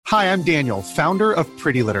Hi, I'm Daniel, founder of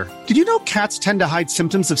Pretty Litter. Did you know cats tend to hide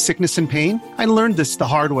symptoms of sickness and pain? I learned this the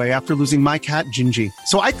hard way after losing my cat, Gingy.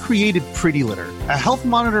 So I created Pretty Litter, a health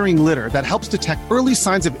monitoring litter that helps detect early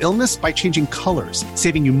signs of illness by changing colors,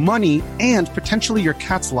 saving you money and potentially your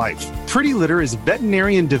cat's life. Pretty Litter is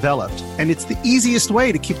veterinarian developed, and it's the easiest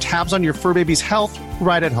way to keep tabs on your fur baby's health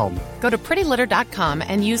right at home. Go to prettylitter.com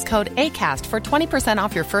and use code ACAST for 20%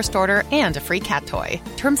 off your first order and a free cat toy.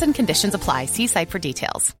 Terms and conditions apply. See site for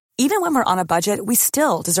details. Even when we're on a budget, we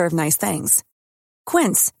still deserve nice things.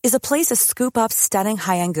 Quince is a place to scoop up stunning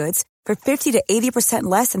high-end goods for 50 to 80%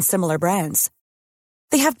 less than similar brands.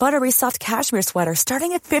 They have buttery soft cashmere sweaters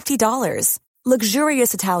starting at $50,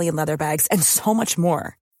 luxurious Italian leather bags, and so much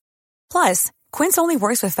more. Plus, Quince only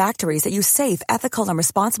works with factories that use safe, ethical, and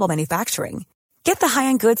responsible manufacturing. Get the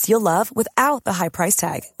high-end goods you'll love without the high price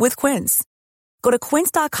tag with Quince. Go to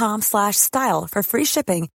quince.com/style for free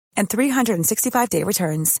shipping and 365-day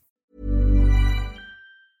returns.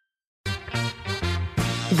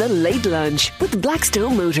 The Late Lunch with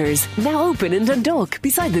Blackstone Motors, now open in Dundalk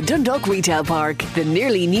beside the Dundalk Retail Park. The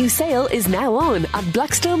nearly new sale is now on at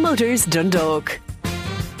Blackstone Motors Dundalk.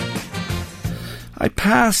 I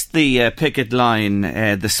passed the picket line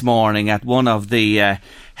this morning at one of the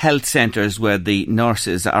health centres where the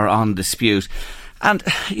nurses are on dispute. And,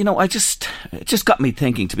 you know, it just got me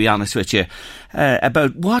thinking, to be honest with you,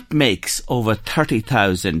 about what makes over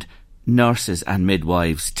 30,000 nurses and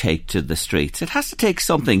midwives take to the streets. It has to take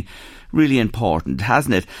something really important,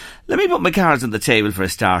 hasn't it? Let me put my cards on the table for a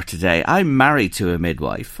start today. I'm married to a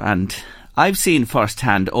midwife, and I've seen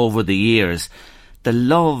firsthand over the years the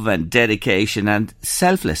love and dedication and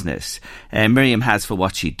selflessness Miriam has for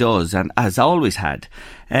what she does and has always had.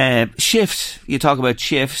 Shifts, you talk about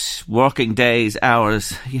shifts, working days,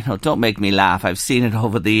 hours, you know, don't make me laugh. I've seen it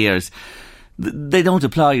over the years. They don't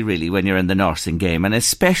apply really when you're in the nursing game, and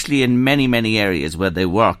especially in many, many areas where they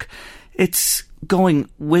work. It's going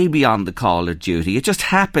way beyond the call of duty. It just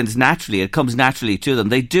happens naturally. It comes naturally to them.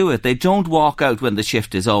 They do it. They don't walk out when the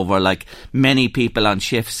shift is over like many people on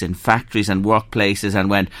shifts in factories and workplaces and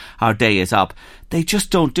when our day is up. They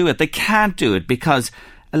just don't do it. They can't do it because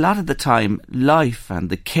a lot of the time life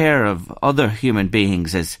and the care of other human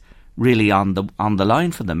beings is really on the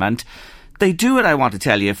line for them. And they do it, I want to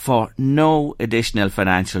tell you, for no additional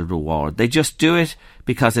financial reward. They just do it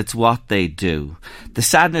because it's what they do. The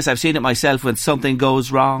sadness, I've seen it myself when something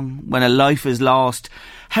goes wrong, when a life is lost,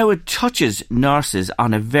 how it touches nurses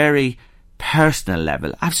on a very personal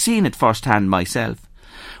level. I've seen it firsthand myself.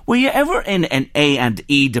 Were you ever in an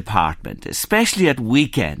A&E department, especially at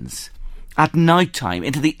weekends, at night time,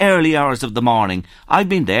 into the early hours of the morning? I've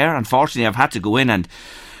been there. Unfortunately, I've had to go in and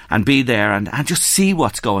be there and just see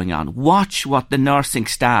what's going on. Watch what the nursing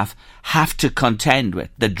staff have to contend with.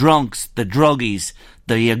 The drunks, the druggies,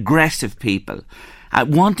 the aggressive people,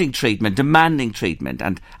 wanting treatment, demanding treatment.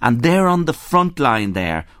 And they're on the front line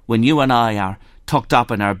there when you and I are tucked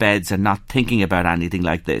up in our beds and not thinking about anything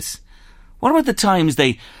like this. What about the times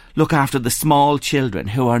they look after the small children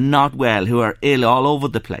who are not well, who are ill all over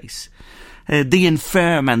the place? The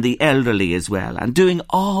infirm and the elderly as well, and doing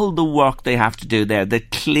all the work they have to do there, the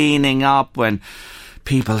cleaning up when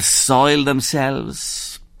people soil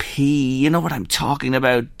themselves, pee, you know what I'm talking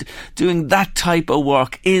about, doing that type of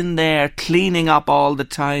work in there, cleaning up all the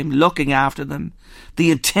time, looking after them,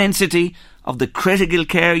 the intensity of the critical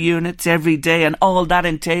care units every day and all that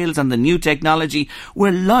entails, and the new technology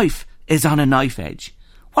where life is on a knife edge.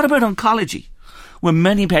 What about oncology, where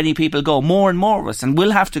many people go, more and more of us, and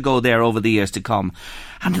will have to go there over the years to come.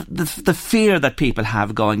 And the fear that people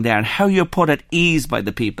have going there, and how you're put at ease by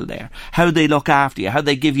the people there, how they look after you, how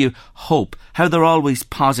they give you hope, how they're always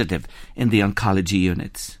positive in the oncology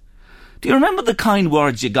units. Do you remember the kind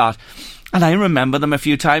words you got? And I remember them a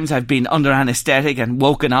few times. I've been under anaesthetic and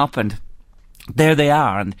woken up, and there they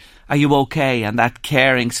are, and are you okay? And that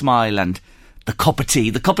caring smile, and the cup of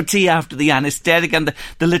tea after the anaesthetic, and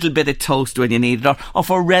the little bit of toast when you need it, or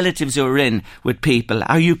for relatives who are in with people.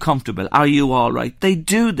 Are you comfortable? Are you all right? They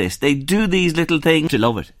do this. They do these little things to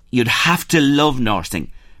love it. You'd have to love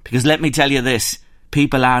nursing, because let me tell you this,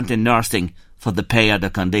 people aren't in nursing for the pay or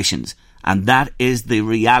the conditions, and that is the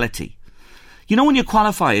reality. You know, when you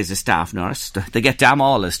qualify as a staff nurse, they get damn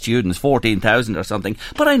all as students, 14,000 or something,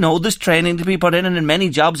 but I know there's training to be put in, and in many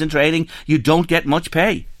jobs in training you don't get much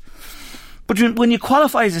pay. But when you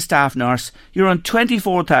qualify as a staff nurse, you're on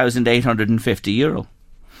 €24,850.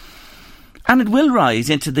 And it will rise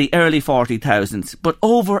into the early 40,000s, but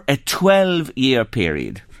over a 12-year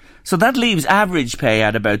period. So that leaves average pay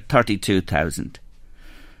at about 32,000.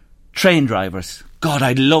 Train drivers, God,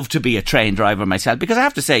 I'd love to be a train driver myself, because I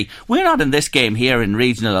have to say, we're not in this game here in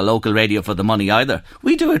regional or local radio for the money either.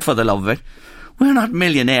 We do it for the love of it. We're not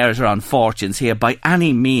millionaires or on fortunes here by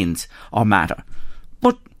any means or matter.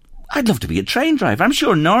 But I'd love to be a train driver. I'm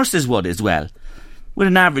sure nurses would as well, with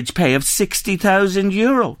an average pay of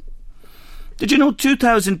 €60,000. Did you know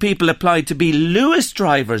 2,000 people applied to be Lewis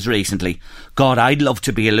drivers recently? God, I'd love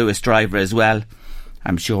to be a Lewis driver as well.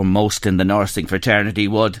 I'm sure most in the nursing fraternity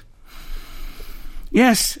would.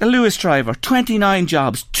 Yes, a Lewis driver, 29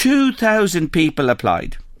 jobs, 2,000 people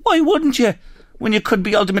applied. Why wouldn't you, when you could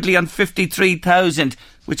be ultimately on 53,000,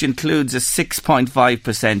 which includes a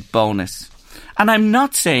 6.5% bonus? And I'm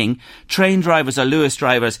not saying train drivers or Lewis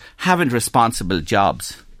drivers haven't responsible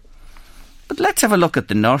jobs. But let's have a look at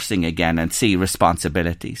the nursing again and see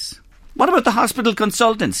responsibilities. What about the hospital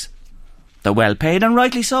consultants? They're well paid, and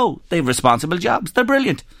rightly so. They've responsible jobs. They're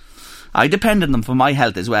brilliant. I depend on them for my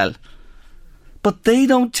health as well. But they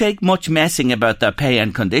don't take much messing about their pay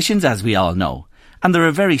and conditions, as we all know. And they're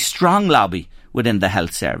a very strong lobby within the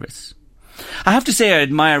health service. I have to say I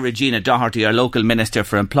admire Regina Doherty, our local Minister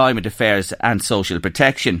for Employment Affairs and Social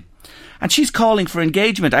Protection. And she's calling for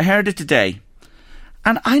engagement. I heard it today.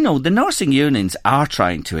 And I know the nursing unions are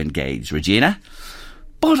trying to engage, Regina.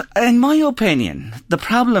 But in my opinion, the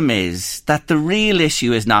problem is that the real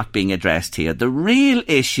issue is not being addressed here. The real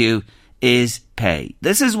issue is pay.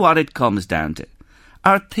 This is what it comes down to.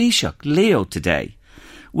 Our Taoiseach, Leo, today,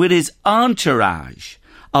 with his entourage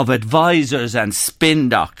of advisors and spin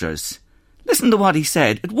doctors, listen to what he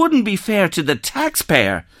said. It wouldn't be fair to the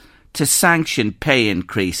taxpayer to sanction pay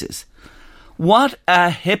increases. What a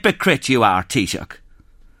hypocrite you are, Taoiseach.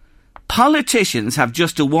 Politicians have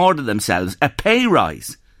just awarded themselves a pay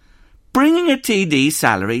rise, bringing a TD's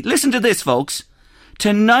salary, listen to this folks, to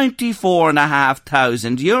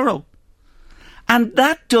 €94,500. And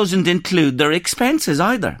that doesn't include their expenses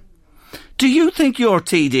either. Do you think your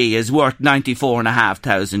TD is worth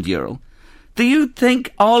 €94,500? Do you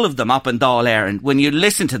think all of them up in Dáil Éireann, when you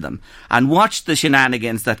listen to them and watch the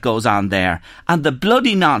shenanigans that goes on there and the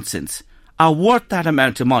bloody nonsense, are worth that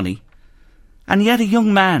amount of money? And yet a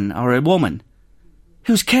young man or a woman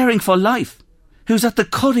who's caring for life, who's at the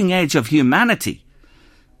cutting edge of humanity,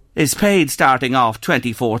 is paid starting off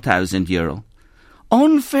 €24,000.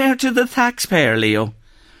 Unfair to the taxpayer, Leo.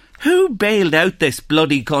 Who bailed out this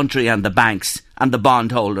bloody country and the banks and the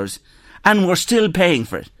bondholders, and we're still paying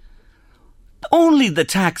for it? Only the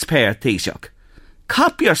taxpayer, Taoiseach.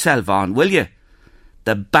 Cop yourself on, will you?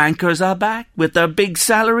 The bankers are back with their big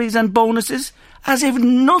salaries and bonuses as if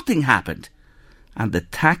nothing happened. And the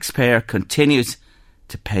taxpayer continues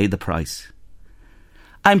to pay the price.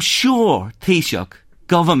 I'm sure, Taoiseach,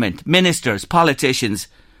 government, ministers, politicians,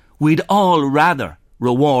 we'd all rather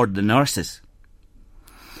reward the nurses.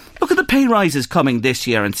 Look at the pay rises coming this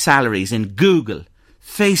year and salaries in Google,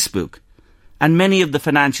 Facebook, and many of the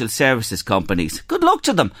financial services companies. Good luck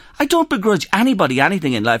to them. I don't begrudge anybody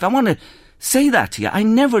anything in life. I want to say that to you. I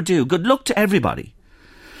never do. Good luck to everybody.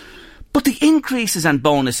 But the increases and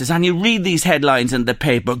bonuses, and you read these headlines in the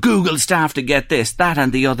paper, Google staff to get this, that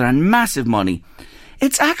and the other, and massive money.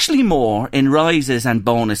 It's actually more in rises and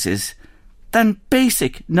bonuses than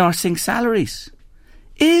basic nursing salaries.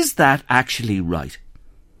 Is that actually right?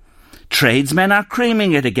 Tradesmen are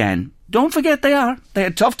creaming it again. Don't forget they are. They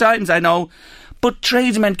had tough times, I know. But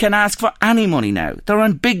tradesmen can ask for any money now. They're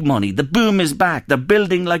on big money. The boom is back. They're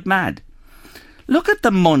building like mad. Look at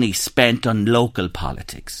the money spent on local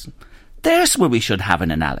politics. There's where we should have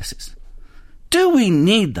an analysis. Do we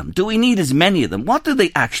need them? Do we need as many of them? What do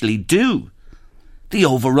they actually do? The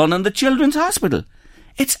overrun on the Children's Hospital.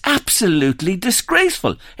 It's absolutely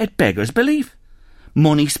disgraceful. It beggars belief.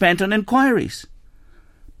 Money spent on inquiries.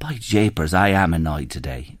 By japers, I am annoyed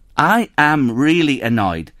today. I am really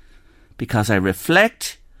annoyed because I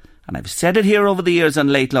reflect, and I've said it here over the years on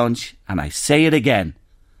Late Lunch, and I say it again.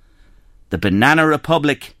 The Banana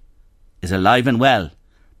Republic is alive and well.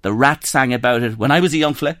 The Rat sang about it when I was a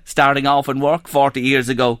young fella, starting off in work 40 years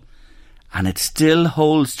ago. And it still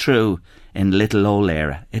holds true in little old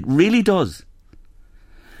Éire. It really does.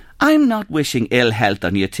 I'm not wishing ill health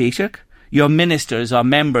on you, Taoiseach, your ministers or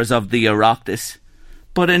members of the Oireachtas,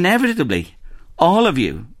 but inevitably, all of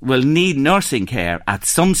you will need nursing care at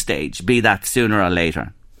some stage, be that sooner or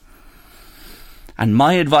later. And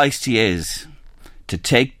my advice to you is to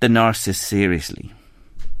take the nurses seriously.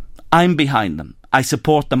 I'm behind them. I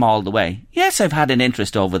support them all the way. Yes, I've had an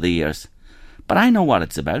interest over the years, but I know what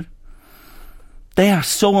it's about. They are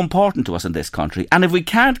so important to us in this country, and if we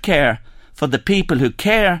can't care for the people who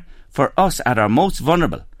care for us at our most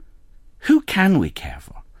vulnerable, who can we care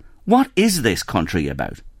for? What is this country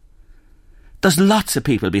about? There's lots of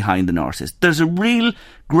people behind the nurses. There's a real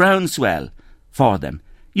groundswell for them.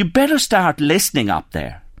 You better start listening up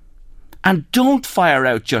there. And don't fire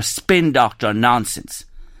out your spin doctor nonsense.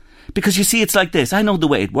 Because you see, it's like this. I know the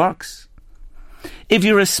way it works. If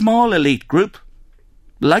you're a small elite group,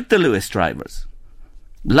 like the Lewis drivers,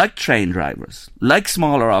 like train drivers, like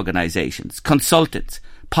smaller organisations, consultants,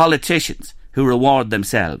 politicians who reward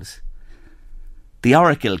themselves, the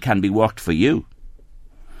oracle can be worked for you.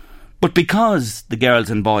 But because the girls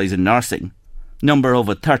and boys in nursing number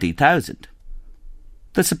over 30,000,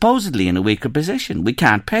 they're supposedly in a weaker position. We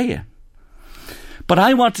can't pay you. But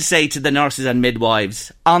I want to say to the nurses and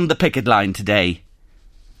midwives on the picket line today,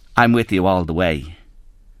 I'm with you all the way.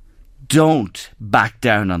 Don't back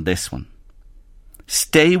down on this one.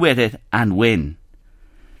 Stay with it and win.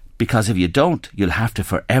 Because if you don't, you'll have to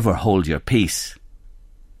forever hold your peace.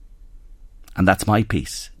 And that's my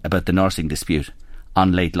piece about the nursing dispute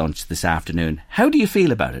on Late Lunch this afternoon. How do you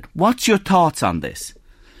feel about it? What's your thoughts on this?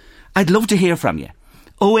 I'd love to hear from you.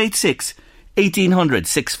 086 1800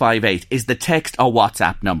 658 is the text or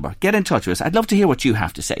WhatsApp number. Get in touch with us. I'd love to hear what you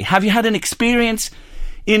have to say. Have you had an experience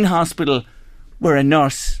in hospital where a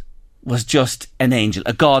nurse was just an angel,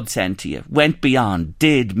 a godsend to you, went beyond,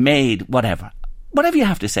 did, made, whatever? Whatever you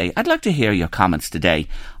have to say, I'd like to hear your comments today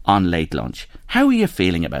on Late Lunch. How are you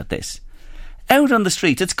feeling about this? Out on the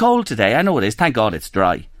streets, it's cold today, I know it is, thank God it's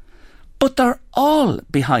dry. But they're all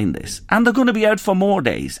behind this, and they're going to be out for more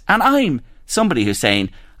days. And I'm somebody who's saying,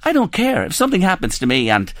 I don't care. If something happens to me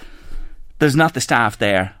and there's not the staff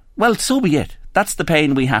there, well, so be it. That's the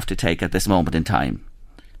pain we have to take at this moment in time.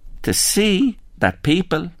 To see that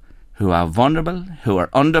people who are vulnerable, who are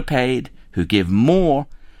underpaid, who give more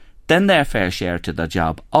than their fair share to their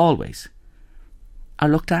job, always are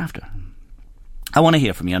looked after. I want to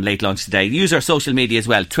hear from you on Late Lunch today. Use our social media as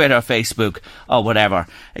well, Twitter, Facebook, or whatever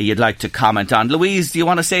you'd like to comment on. Louise, do you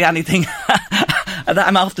want to say anything?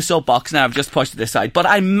 I'm off the soapbox now, I've just pushed it aside. But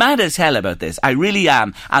I'm mad as hell about this. I really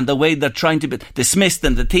am. And the way they're trying to dismiss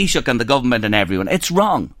them, the Taoiseach and the government and everyone. It's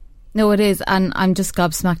wrong. No, it is. And I'm just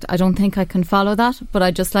gobsmacked. I don't think I can follow that. But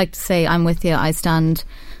I'd just like to say I'm with you. I stand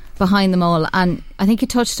behind them all. And I think you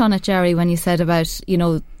touched on it, Jerry, when you said about, you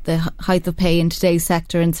know, the height of pay in today's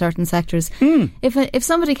sector, in certain sectors. If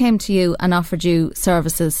somebody came to you and offered you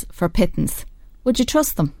services for pittance, would you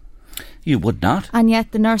trust them? You would not. And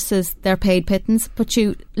yet the nurses, they're paid pittance, but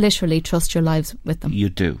you literally trust your lives with them. You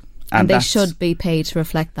do. And they should be paid to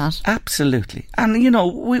reflect that. Absolutely. And, you know,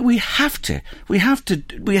 we have to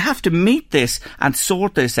meet this and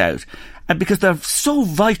sort this out. Because they're so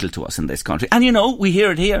vital to us in this country. And, you know, we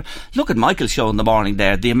hear it here. Look at Michael's show in the morning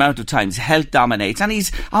there, the amount of times health dominates. And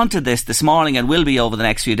he's onto this morning and will be over the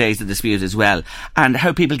next few days, the dispute as well. And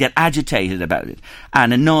how people get agitated about it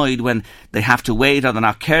and annoyed when they have to wait or they're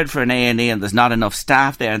not cared for in A&E and there's not enough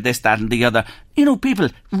staff there and this, that and the other. You know, people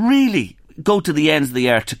really go to the ends of the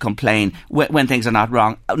earth to complain when things are not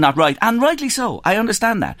right. And rightly so. I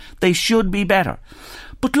understand that. They should be better.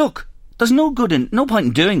 But look, there's no point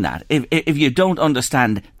in doing that if you don't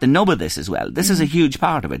understand the nub of this as well. This is a huge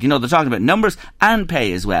part of it. You know, they're talking about numbers and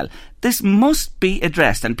pay as well. This must be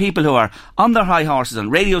addressed, and people who are on their high horses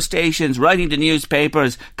on radio stations, writing to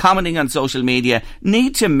newspapers, commenting on social media,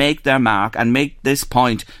 need to make their mark and make this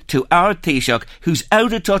point to our Taoiseach, who's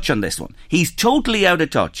out of touch on this one. He's totally out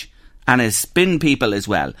of touch, and his spin people as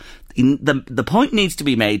well. The point needs to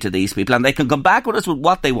be made to these people, and they can come back with us with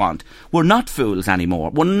what they want. We're not fools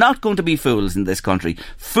anymore. We're not going to be fools in this country.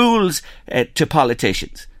 Fools to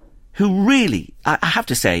politicians who really, I have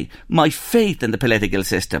to say, my faith in the political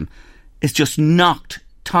system is just knocked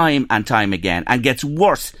time and time again and gets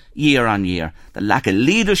worse year on year. The lack of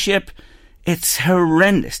leadership, it's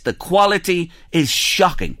horrendous. The quality is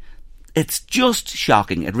shocking. It's just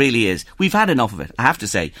shocking. It really is. We've had enough of it, I have to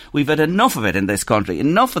say. We've had enough of it in this country.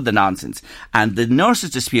 Enough of the nonsense. And the nurses'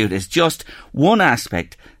 dispute is just one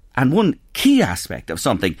aspect and one key aspect of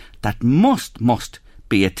something that must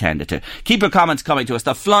be attended to. Keep your comments coming to us.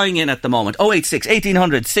 They're flying in at the moment. 086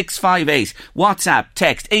 1800 658. WhatsApp,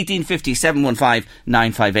 text 1850 715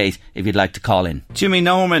 958 if you'd like to call in. Jimmy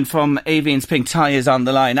Norman from Avian's Pink Tie is on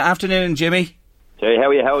the line. Afternoon, Jimmy. Jerry, how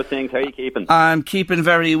are you? How are things? How are you keeping? I'm keeping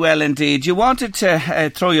very well indeed. You wanted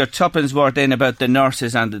to throw your tuppence worth in about the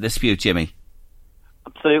nurses and the dispute, Jimmy.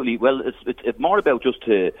 Absolutely. Well, it's more about just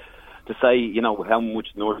to say, you know, how much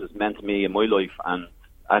nurses meant to me in my life, and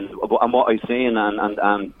what I've seen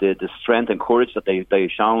and the strength and courage that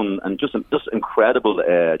they've shown, and just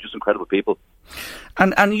incredible people.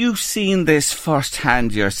 And you've seen this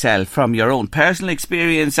firsthand yourself from your own personal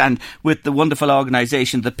experience and with the wonderful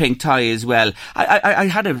organisation, the Pink Tie, as well. I've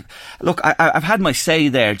had my say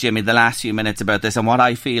there, Jimmy, the last few minutes about this and what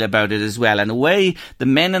I feel about it as well. And the way the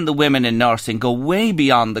men and the women in nursing go way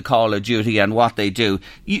beyond the call of duty and what they do.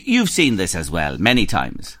 You've seen this as well many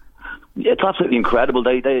times. It's absolutely incredible.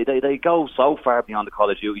 They go so far beyond the call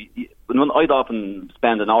of duty. I'd often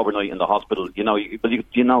spend an overnight in the hospital.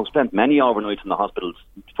 Spent many overnights in the hospitals,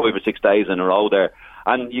 5 or 6 days in a row there,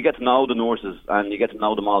 and you get to know the nurses and you get to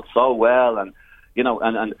know them all so well, and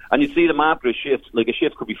you see them after a shift. Like, a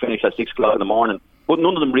shift could be finished at 6 o'clock in the morning, but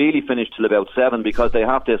none of them really finish till about 7 because they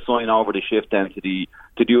have to sign over the shift then to the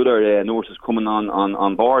other nurses coming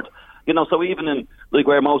on board. So even in, like,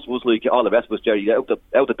 where most of us, like all the rest of us, Jerry, out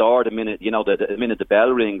the door the minute, the minute the bell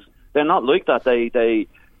rings, they're not like that.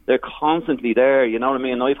 They're constantly there, you know what I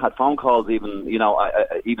mean? I've had phone calls even,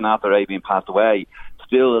 even after Aibeen passed away,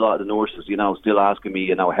 still a lot of the nurses, still asking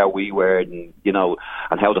me, how we were and,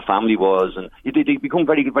 and how the family was. And they become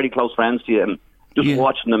very, very close friends to you. And just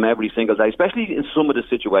watching them every single day, especially in some of the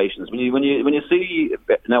situations. When you see,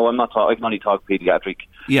 now I can only talk paediatric,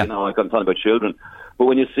 I can talk about children. But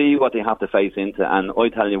when you see what they have to face into, and I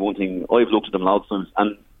tell you one thing, I've looked at them loads of times,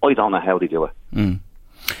 and I don't know how they do it. Mm.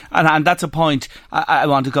 And that's a point I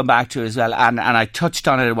want to come back to as well, and I touched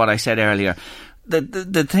on it in what I said earlier.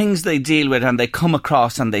 The things they deal with and they come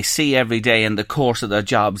across and they see every day in the course of their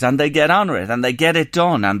jobs, and they get on it and they get it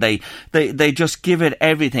done, and they just give it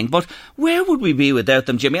everything. But where would we be without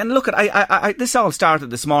them, Jimmy? And look, this all started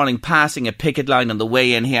this morning passing a picket line on the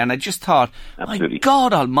way in here, and I just thought, absolutely. My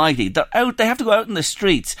God Almighty, they're out. They have to go out in the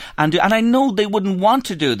streets and I know they wouldn't want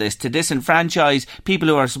to do this, to disenfranchise people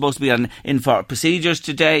who are supposed to be in for procedures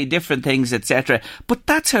today, different things, etc. But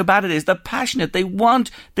that's how bad it is. They're passionate. They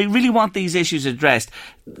really want these issues addressed.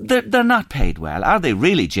 They're not paid well, are they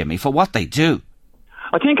really, Jimmy, for what they do?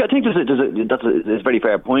 I think that's a very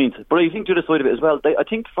fair point. But I think the other side of it as well, I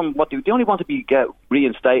think from what they only want to get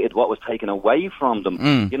reinstated what was taken away from them.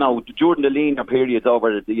 During the leaner periods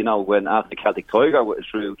over, when after the Celtic Tiger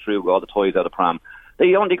threw all the toys out of pram,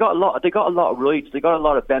 they got a lot of rights, they got a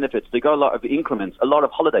lot of benefits, they got a lot of increments, a lot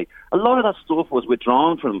of holiday. A lot of that stuff was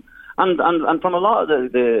withdrawn from them. And from a lot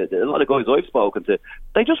of the guys I've spoken to,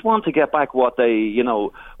 they just want to get back what they,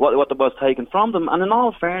 what was taken from them. And in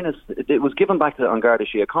all fairness, it was given back to An Garda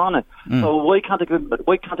Síochána. So why can't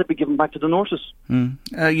it be given back to the nurses? And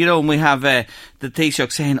we have the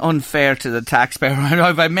Taoiseach saying unfair to the taxpayer.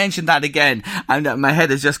 I mentioned that again, and my head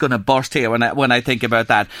is just going to burst here when I think about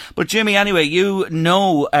that. But Jimmy, anyway, you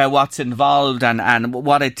know what's involved and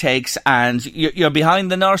what it takes, and you're behind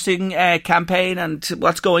the nursing campaign and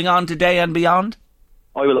what's going on today and beyond?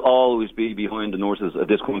 I will always be behind the nurses of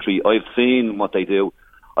this country. I've seen what they do.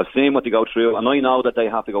 I've seen what they go through, and I know that they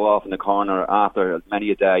have to go off in the corner after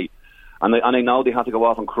many a day, and I know they have to go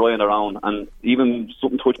off and cry on their own. And even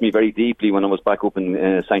something touched me very deeply when I was back up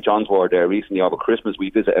in St. John's Ward there recently over Christmas. We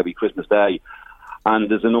visit every Christmas Day,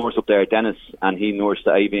 and there's a nurse up there, Dennis, and he nursed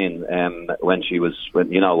Aibeen when she was,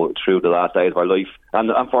 through the last days of her life,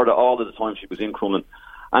 and for all of the time she was in Crumlin.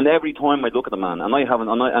 And every time I look at the man, and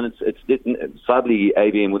it's sadly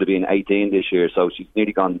Aibeen would have been 18 this year, so she's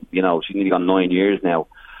nearly gone 9 years now.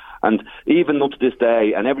 And even up to this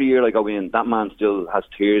day, and every year I go in, that man still has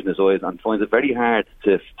tears in his eyes and finds it very hard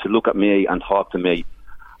to look at me and talk to me.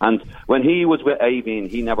 And when he was with Aibeen,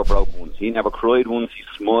 he never broke once. He never cried once. He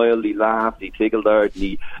smiled, he laughed, he tickled her, and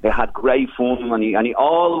he had great fun, and he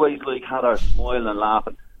always had her smiling and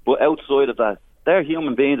laughing. But outside of that, they're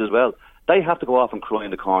human beings as well. They have to go off and cry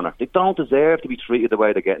in the corner. They don't deserve to be treated the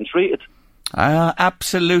way they're getting treated.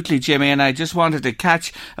 Absolutely, Jimmy, and I just wanted to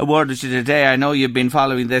catch a word with you today. I know you've been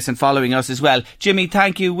following this and following us as well. Jimmy,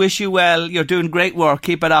 thank you. Wish you well. You're doing great work.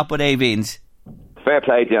 Keep it up with Aibeen's. Fair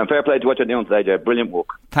play to you, and fair play to what you're doing today, Jay. Brilliant work.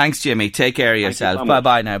 Thanks, Jimmy. Take care of yourself.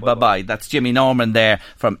 Bye-bye now. Bye-bye. That's Jimmy Norman there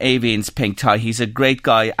from Aibeen's Pink Tie. He's a great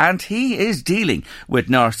guy, and he is dealing with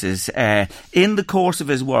nurses in the course of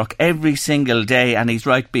his work every single day, and he's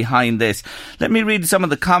right behind this. Let me read some of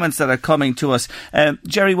the comments that are coming to us.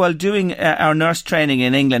 Jerry, while doing our nurse training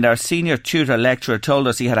in England, our senior tutor lecturer told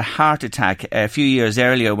us he had a heart attack a few years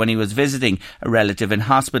earlier when he was visiting a relative in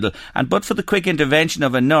hospital, and but for the quick intervention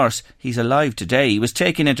of a nurse, he's alive today. He was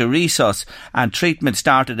taken into resus and treatment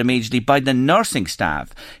started imparted immediately by the nursing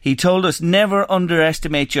staff. He told us, never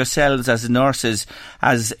underestimate yourselves as nurses,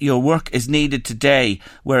 as your work is needed today,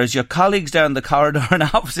 whereas your colleagues down the corridor and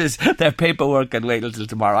offices, their paperwork can wait until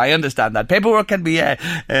tomorrow. I understand that. Paperwork can be,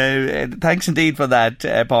 thanks indeed for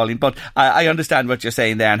that, Pauline, but I understand what you're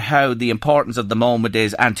saying there and how the importance of the moment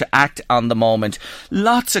is and to act on the moment.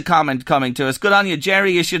 Lots of comment coming to us. Good on you,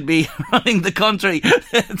 Jerry. You should be running the country.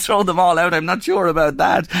 Throw them all out. I'm not sure about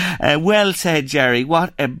that. Well said, Jerry.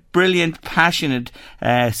 What a brilliant, passionate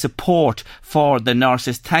support for the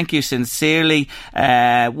nurses. Thank you sincerely.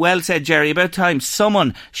 Well said, Jerry. About time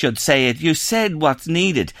someone should say it. You said what's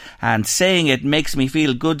needed, and saying it makes me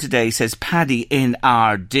feel good today, says Paddy in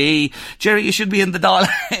RD. Jerry, you should be in the Dáil.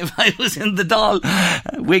 If I was in the Dáil,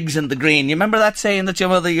 wigs in the green. You remember that saying that your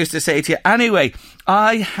mother used to say to you? Anyway,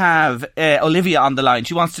 I have Olivia on the line.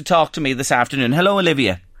 She wants to talk to me this afternoon. Hello,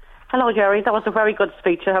 Olivia. Hello, Jerry. That was a very good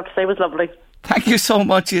speech, I have to say. It was lovely. Thank you so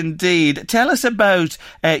much indeed. Tell us about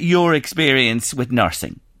your experience with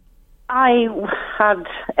nursing. I had,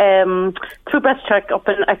 through breast check up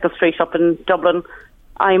in Echo Street up in Dublin,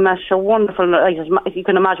 I met a wonderful, you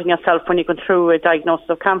can imagine yourself when you go through a diagnosis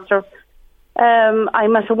of cancer. I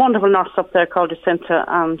met a wonderful nurse up there called Jacinta,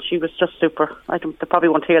 and she was just super. They probably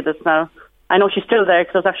won't hear this now. I know she's still there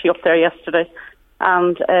because I was actually up there yesterday.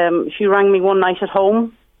 And she rang me one night at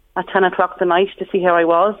home at 10 o'clock the night to see how I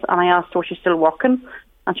was, and I asked her, was she still working?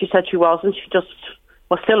 And she said she wasn't. She just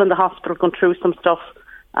was still in the hospital going through some stuff.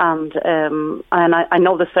 And I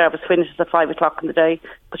know the service finishes at 5 o'clock in the day,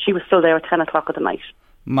 but she was still there at 10 o'clock of the night.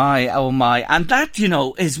 My, oh my. And that, you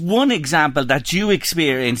know, is one example that you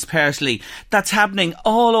experienced personally that's happening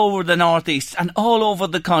all over the Northeast and all over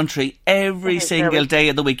the country every single day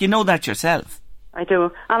of the week. You know that yourself. I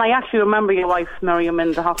do. And I actually remember your wife, Miriam,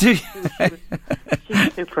 in the hospital. She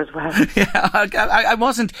was super as well. Yeah,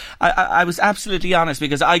 I was absolutely honest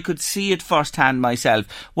because I could see it firsthand myself,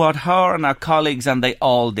 what her and her colleagues and they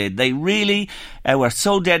all did. They really were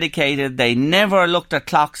so dedicated. They never looked at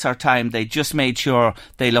clocks or time. They just made sure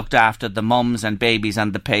they looked after the mums and babies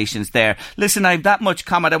and the patients there. Listen, I have that much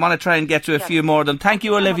comment. I want to try and get to a few more of them. Thank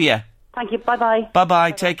you, Olivia. Thank you. Bye-bye.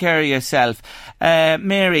 Bye-bye. Take care of yourself.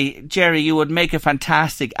 Mary, Jerry, you would make a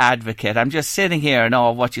fantastic advocate. I'm just sitting here and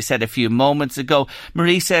all of what you said a few moments ago.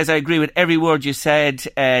 Marie says, I agree with every word you said,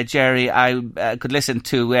 Jerry. I could listen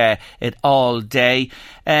to it all day.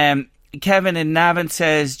 Kevin in Navan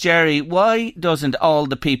says, Jerry, why doesn't all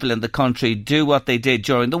the people in the country do what they did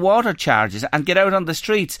during the water charges and get out on the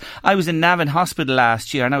streets? I was in Navan Hospital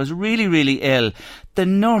last year and I was really, really ill. The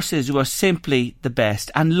nurses were simply the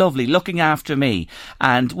best and lovely, looking after me.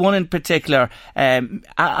 And one in particular,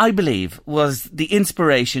 I believe, was the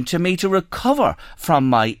inspiration to me to recover from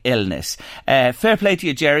my illness. Fair play to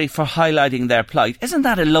you, Jerry, for highlighting their plight. Isn't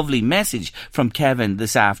that a lovely message from Kevin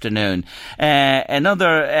this afternoon?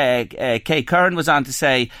 Another, Kay Curran was on to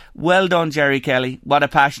say, well done, Jerry Kelly. What a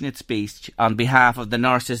passionate speech on behalf of the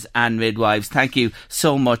nurses and midwives. Thank you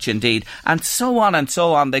so much indeed. And so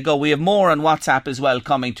on they go. We have more on WhatsApp as well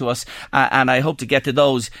coming to us, and I hope to get to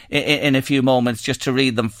those in a few moments just to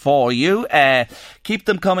read them for you. Keep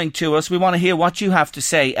them coming to us. We want to hear what you have to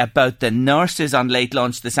say about the nurses on Late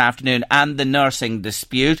Lunch this afternoon and the nursing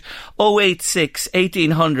dispute. 086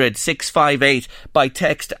 1800 658 by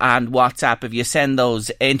text and WhatsApp if you send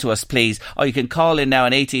those in to us, please. Or you can call in now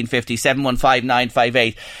on 1850 715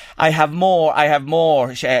 958. I have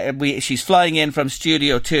more. She's flying in from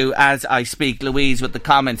Studio 2 as I speak, Louise, with the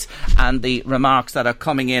comments and the remarks that are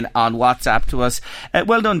coming in on WhatsApp to us.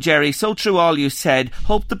 Well done, Jerry. So true all you said.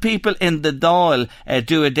 Hope the people in the Dáil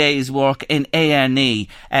do a day's work in A&E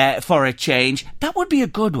for a change. That would be a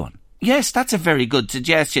good one. Yes, that's a very good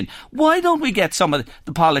suggestion. Why don't we get some of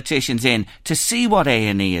the politicians in to see what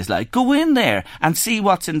A&E is like? Go in there and see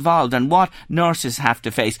what's involved and what nurses have to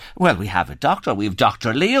face. Well, we have a doctor. We have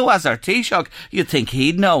Dr. Leo as our Taoiseach. You'd think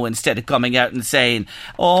he'd know instead of coming out and saying,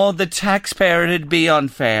 oh, the taxpayer, it'd be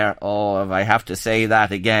unfair. Oh, if I have to say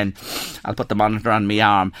that again, I'll put the monitor on my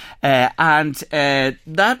arm.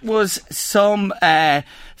 That was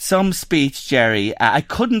some speech, Jerry. I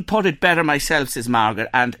couldn't put it better myself, says Margaret,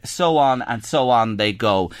 and so on they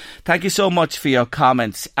go. Thank you so much for your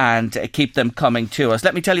comments and keep them coming to us.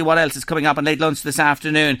 Let me tell you what else is coming up on Late Lunch this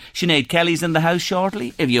afternoon. Sinead Kelly's in the house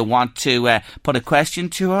shortly. If you want to put a question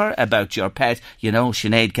to her about your pet, you know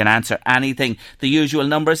Sinead can answer anything. The usual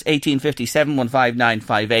numbers, 1850 715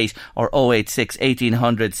 958 or 086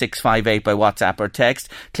 1800 658 by WhatsApp or text.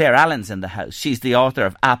 Claire Allen's in the house. She's the author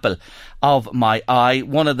of Apple of My Eye,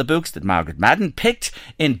 one of the books that Margaret Madden picked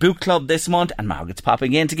in Book Club this month, and Margaret's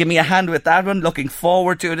popping in to give me a hand with that one. Looking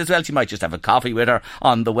forward to it as well. She might just have a coffee with her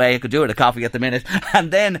on the way. I could do it a coffee at the minute.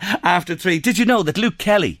 And then after 3, did you know that Luke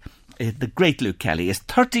Kelly, the great Luke Kelly, is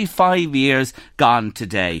 35 years gone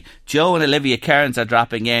today? Joe and Olivia Kearns are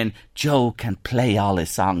dropping in. Joe can play all his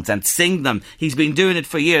songs and sing them. He's been doing it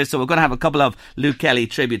for years, so we're going to have a couple of Luke Kelly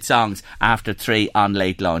tribute songs after 3 on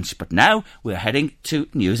Late Lunch. But now we're heading to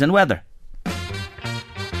news and weather.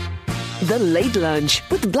 The Late Lunch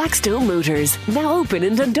with Blackstone Motors. Now open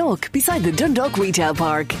in Dundalk beside the Dundalk Retail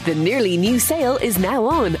Park. The nearly new sale is now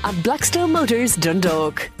on at Blackstone Motors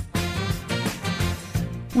Dundalk.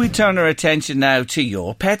 We turn our attention now to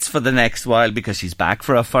your pets for the next while, because she's back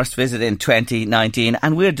for her first visit in 2019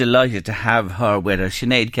 and we're delighted to have her with us.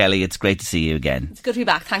 Sinead Kelly, it's great to see you again. It's good to be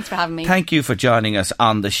back. Thanks for having me. Thank you for joining us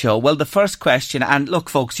on the show. Well, the first question, and look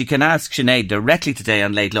folks, you can ask Sinead directly today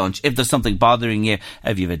on Late Lunch if there's something bothering you,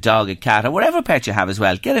 if you have a dog, a cat or whatever pet you have as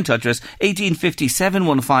well. Get in touch with us, 1850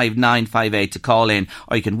 715 958 to call in,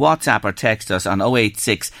 or you can WhatsApp or text us on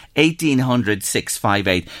 086 1800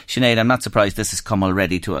 658. Sinead, I'm not surprised this has come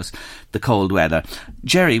already to us, the cold weather.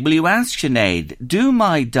 Jerry, will you ask Sinead, do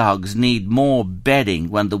my dogs need more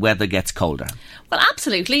bedding when the weather gets colder? Well,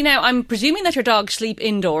 absolutely. Now, I'm presuming that your dogs sleep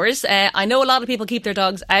indoors. I know a lot of people keep their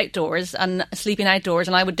dogs outdoors and sleeping outdoors,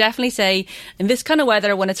 and I would definitely say in this kind of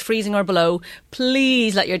weather, when it's freezing or below,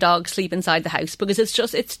 please let your dog sleep inside the house, because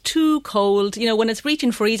it's too cold. You know, when it's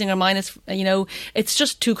reaching freezing or minus, it's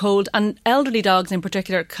just too cold, and elderly dogs in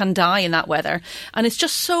particular can die in that weather, and it's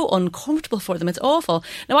just so uncomfortable for them. It's awful.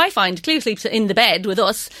 Now, I find Cleo sleeps in the bed with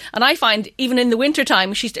us, and I find even in the winter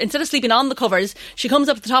time, she's, instead of sleeping on the covers, she comes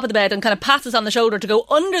up to the top of the bed and kind of passes on the shoulder to go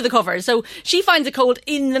under the covers. So she finds it cold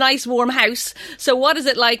in the nice warm house. So what is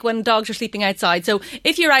it like when dogs are sleeping outside? So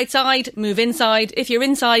if you're outside, move inside. If you're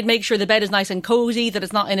inside, make sure the bed is nice and cosy, that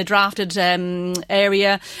it's not in a drafted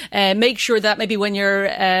area. Make sure that maybe when you're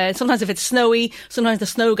sometimes if it's snowy, sometimes the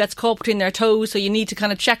snow gets caught between their toes, so you need to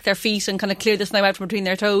kind of check their feet and kind of clear the snow out from between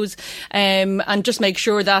their toes, and just make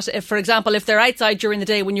sure that if, for example, if they're outside during the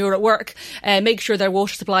day when you're at work, make sure their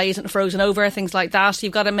water supply isn't frozen over, things like that.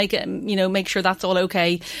 You've got to make it, make sure that's all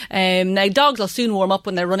okay. Now, dogs will soon warm up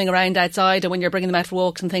when they're running around outside and when you're bringing them out for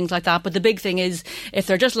walks and things like that. But the big thing is, if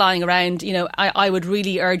they're just lying around, I would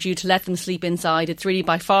really urge you to let them sleep inside. It's really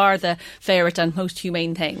by far the fairest and most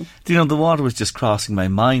humane thing. The water was just crossing my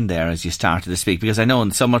mind there as you started to speak, because I know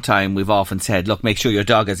in summertime we've often said, look, make sure your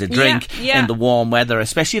dog has a drink in the warm weather,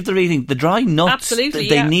 especially if they're eating the dry nuts. Absolutely,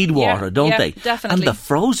 they need water, don't they? Definitely. And the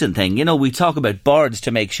frozen thing, we talk about birds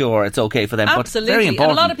to make sure it's okay for them. Absolutely. But very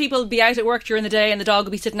important. And a lot of people will be out at work during the day and the dog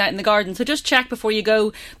will be sitting out in the garden. So just check before you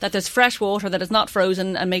go that there's fresh water, that it's not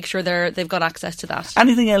frozen, and make sure they've got access to that.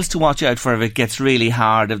 Anything else to watch out for if it gets really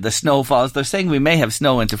hard, if the snow falls? They're saying we may have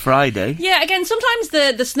snow into Friday. Yeah, again, sometimes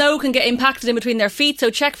the snow can get impacted in between their feet, so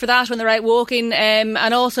check for that when they're out walking,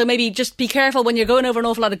 and also maybe just be careful when you're going over an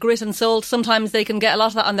awful lot of grit and salt. Sometimes they can get a lot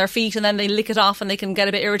of that on their feet and then they lick it off and they can get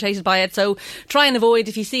a bit irritated by it. So try and avoid,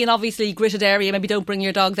 if you see an obviously gritted area, maybe don't bring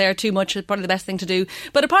your dog there too much. It's probably the best thing to do.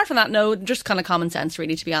 But apart from that, no, just kind of common sense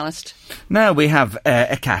really, to be honest. Now we have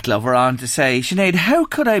a cat lover on to say, Sinead, how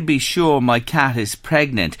could I be sure my cat is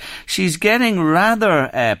pregnant? She's getting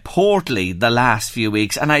rather portly the last few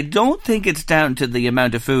weeks, and I don't think it's down to the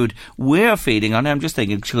amount of food we're feeding on. I'm just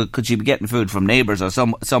thinking, could she be getting food from neighbours or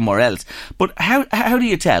somewhere else? But how do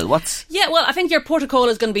you tell? Yeah, well, I think your protocol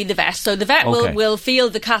is going to be the vet. So the vet will feel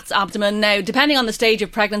the cat's abdomen. Now, depending on the stage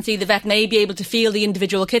of pregnancy, the vet may be able to feel the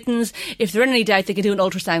individual kittens. If they're in any doubt, they can do an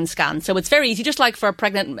ultrasound scan. So it's very easy. Just like for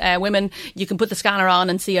pregnant women, you can put the scanner on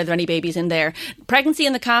and see are there any babies in there. Pregnancy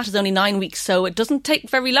in the cat is only 9 weeks, so it doesn't take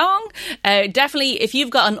very long. Definitely, if you've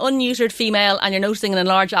got an unneutered female and you're noticing an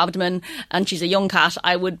enlarged abdomen and she's a young cat,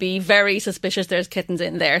 I would be very suspicious there's kittens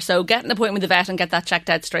in there. So get an appointment with the vet and get that checked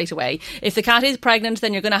out straight away. If the cat is pregnant,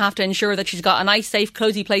 then you're going to have to ensure that she's got a nice, safe,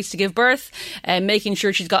 cosy place to give birth, making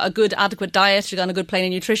sure she's got a good, adequate diet, she's got a good plane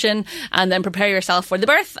of nutrition, and then prepare yourself for the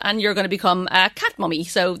birth, and you're going to become a cat mummy.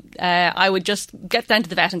 So I would just get down to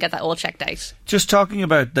the vet and get that all checked out. Just talking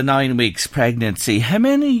about the 9 weeks pregnancy, how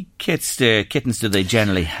many kittens do they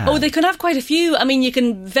generally have? Oh, they can have quite a few. I mean, you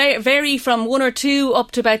can vary from 1 or 2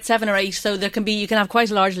 up to about 7 or 8. So you can have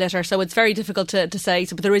quite a large litter. So it's very difficult to say.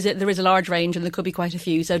 So, but there is a large range, and there could be quite a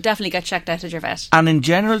few. So definitely get checked out at your vet. And in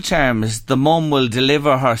general terms, the mum will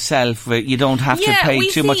deliver herself. You don't have to pay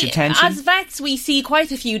too much attention. As vets, we see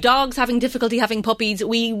quite a few dogs having difficulty having puppies.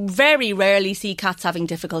 We very rarely see cats having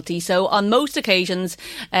difficulty. So on most occasions,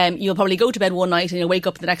 you'll probably go to bed one night and you'll wake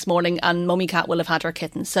up the next morning and mummy cat will have had her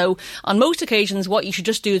kitten. So on most occasions, what you should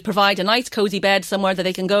just do is provide a nice cosy bed somewhere that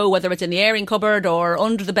they can go, whether it's in the airing cupboard or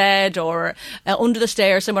under the bed or under the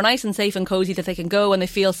stairs, somewhere nice and safe and cosy that they can go and they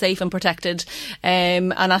feel safe and protected.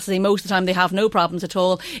 And as I say, most of the time they have no problems at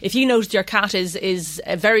all. If you notice your cat is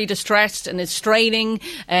very distressed and is straining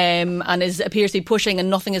and appears to be pushing and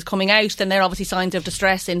nothing is coming out, then they're obviously signs of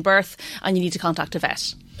distress in birth and you need to contact a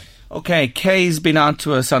vet. OK, Kay's been on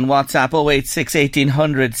to us on WhatsApp 086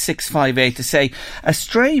 1800 658 to say a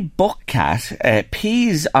stray buck cat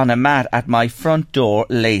pees on a mat at my front door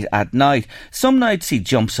late at night. Some nights he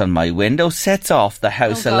jumps on my window, sets off the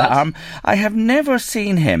house alarm. I have never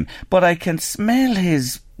seen him, but I can smell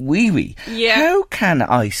his wee-wee. Yeah. How can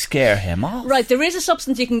I scare him off? Right, there is a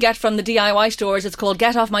substance you can get from the DIY stores. It's called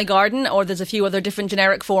Get Off My Garden, or there's a few other different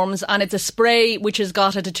generic forms, and it's a spray which has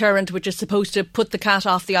got a deterrent which is supposed to put the cat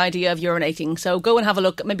off the idea of urinating. So go and have a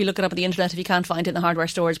look, maybe look it up on the internet if you can't find it in the hardware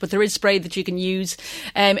stores, but there is spray that you can use.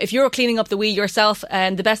 If you're cleaning up the wee yourself,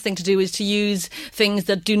 the best thing to do is to use things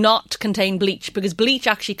that do not contain bleach, because bleach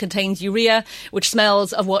actually contains urea, which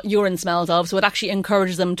smells of what urine smells of, so it actually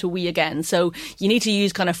encourages them to wee again. So you need to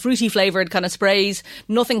use kind of fruity flavoured kind of sprays,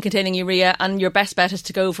 nothing containing urea, and your best bet is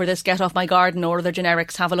to go for this Get Off My Garden or other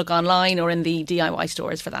generics. Have a look online or in the DIY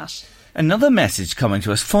stores for that. Another message coming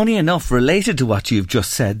to us, funny enough, related to what you've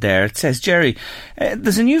just said there. It says, Jerry,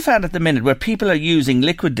 there's a new fad at the minute where people are using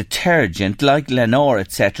liquid detergent like Lenore,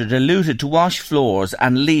 etc., diluted to wash floors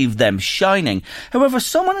and leave them shining. However,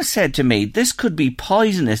 someone has said to me this could be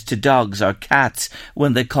poisonous to dogs or cats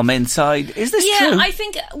when they come inside. Is this true? Yeah, I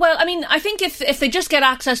think if they just get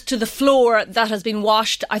access to the floor that has been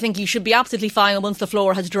washed, I think you should be absolutely fine once the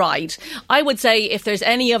floor has dried. I would say if there's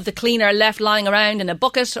any of the cleaner left lying around in a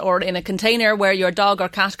bucket or in a container where your dog or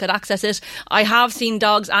cat could access it. I have seen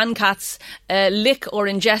dogs and cats lick or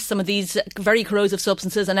ingest some of these very corrosive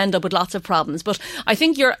substances and end up with lots of problems. But I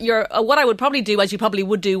think what I would probably do, as you probably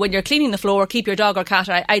would do when you're cleaning the floor, keep your dog or cat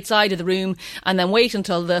outside of the room and then wait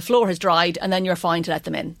until the floor has dried and then you're fine to let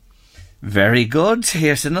them in. Very good.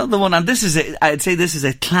 Here's another one, and I'd say this is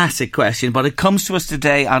a classic question, but it comes to us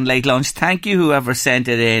today on Late Lunch. Thank you, whoever sent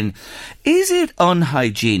it in. Is it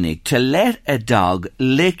unhygienic to let a dog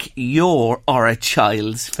lick your or a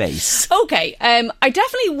child's face? Okay, I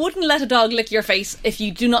definitely wouldn't let a dog lick your face if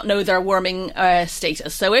you do not know their worming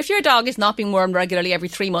status. So if your dog is not being wormed regularly every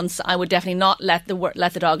 3 months, I would definitely not let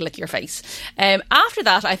the dog lick your face. After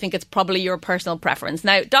that, I think it's probably your personal preference.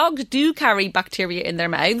 Now, dogs do carry bacteria in their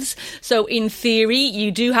mouths. So in theory,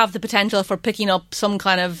 you do have the potential for picking up some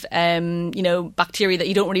kind of, bacteria that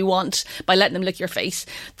you don't really want by letting them lick your face.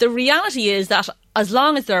 The reality is that as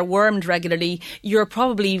long as they're wormed regularly, you're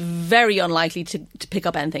probably very unlikely to pick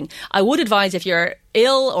up anything. I would advise if you're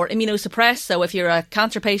ill or immunosuppressed, so if you're a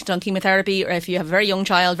cancer patient on chemotherapy or if you have a very young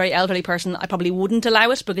child, very elderly person, I probably wouldn't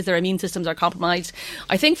allow it because their immune systems are compromised.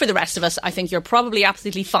 I think for the rest of us, I think you're probably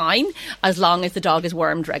absolutely fine as long as the dog is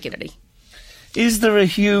wormed regularly. Is there a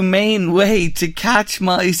humane way to catch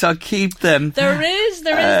mice or keep them? There is.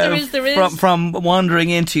 From wandering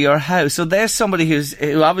into your house. So there's somebody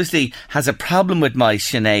who obviously has a problem with mice,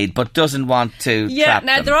 Sinead, but doesn't want to trap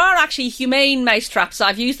them. There are actually humane mouse traps.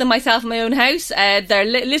 I've used them myself in my own house. They're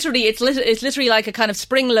it's literally like a kind of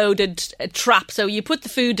spring-loaded trap. So you put the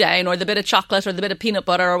food down or the bit of chocolate or the bit of peanut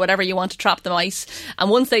butter or whatever you want to trap the mice. And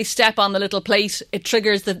once they step on the little plate, it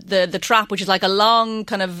triggers the trap, which is like a long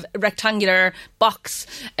kind of rectangular box.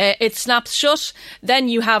 It snaps shut, then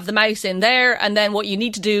you have the mouse in there, and then what you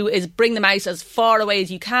need to do is bring the mouse as far away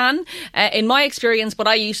as you can. In my experience, what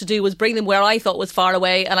I used to do was bring them where I thought was far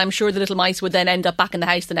away, and I'm sure the little mice would then end up back in the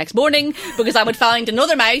house the next morning because I would find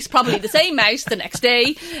another mouse, probably the same mouse, the next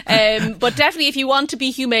day. But definitely if you want to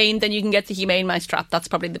be humane, then you can get the humane mouse trap. That's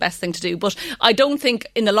probably the best thing to do. But I don't think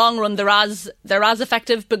in the long run they're as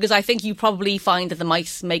effective, because I think you probably find that the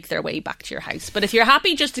mice make their way back to your house. But if you're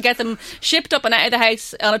happy just to get them shipped up and out of the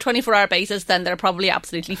house on a 24-hour basis, then they're probably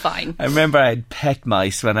absolutely fine. I remember I had pet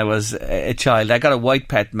mice when I was a child. I got a white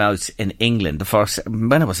pet mouse in England.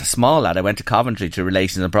 When I was a small lad, I went to Coventry to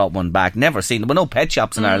relations and brought one back. Never seen them. There were no pet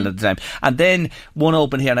shops in Ireland at the time. And then one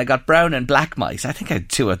opened here and I got brown and black mice. I think I had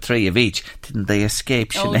 2 or 3 of each. Didn't they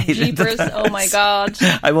escape, Sinead? Oh, jeepers. Oh, my God.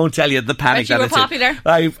 I won't tell you the panic that it's popular.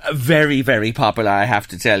 Very, very popular, I have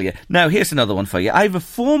to tell you. Now, here's another one for you. I have a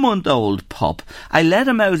 4-month-old pup. I let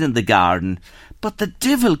him out in the garden, but the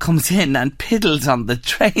devil comes in and piddles on the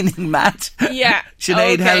training mat. Yeah.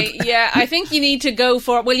 Sinead, help. Yeah, I think you need to go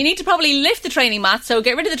for... Well, you need to probably lift the training mat, so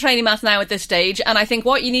get rid of the training mat now at this stage. And I think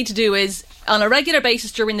what you need to do is, on a regular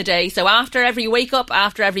basis during the day, so after every wake up,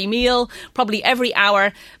 after every meal, probably every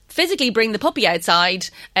hour, physically bring the puppy outside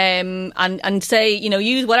and say,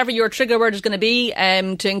 use whatever your trigger word is going to be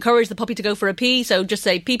to encourage the puppy to go for a pee. So just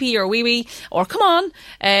say pee-pee or wee-wee or come on.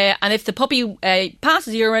 And if the puppy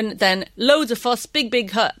passes urine, then loads of fuss, big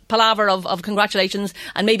palaver of congratulations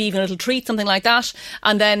and maybe even a little treat, something like that.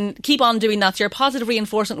 And then keep on doing that. So your positive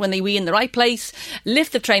reinforcement when they wee in the right place.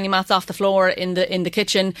 Lift the training mats off the floor in the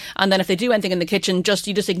kitchen. And then if they do anything in the kitchen,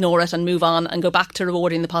 you just ignore it and move on and go back to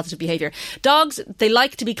rewarding the positive behaviour. Dogs, they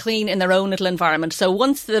like to be clean in their own little environment. So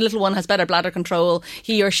once the little one has better bladder control,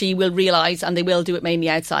 he or she will realise, and they will do it mainly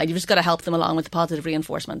outside. You've just got to help them along with the positive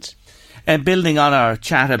reinforcement. Building on our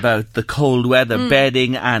chat about the cold weather,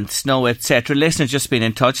 bedding and snow, etc. Listeners just been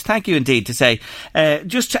in touch. Thank you indeed to say.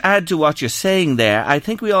 Just to add to what you're saying there, I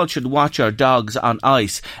think we all should watch our dogs on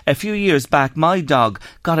ice. A few years back, my dog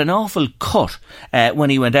got an awful cut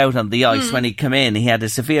when he went out on the ice. When he came in, he had a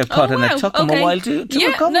severe cut and it took him a while to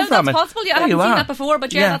recover from it. That's possible. I haven't seen that before,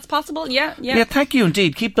 but that's possible. Yeah, thank you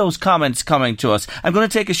indeed. Keep those comments coming to us. I'm going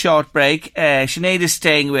to take a short break. Sinead is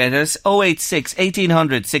staying with us. 086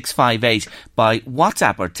 1800 658 by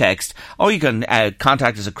WhatsApp or text, or you can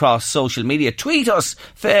contact us across social media. Tweet us,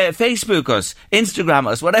 Facebook us, Instagram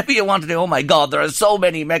us, whatever you want to do. Oh my God, there are so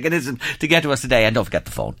many mechanisms to get to us today. And don't forget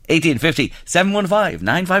the phone, 1850 715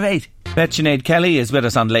 958. Bet Sinead Kelly is with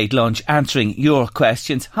us on Late Lunch answering your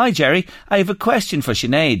questions. Hi Jerry, I have a question for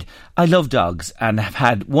Sinead. I love dogs and have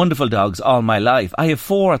had wonderful dogs all my life. I have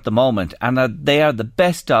 4 at the moment and they are the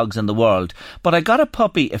best dogs in the world. But I got a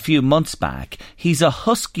puppy a few months back. He's a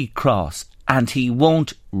husky cross and he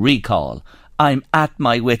won't recall. I'm at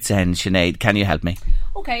my wit's end, Sinead. Can you help me?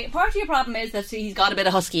 Okay, part of your problem is that he's got a bit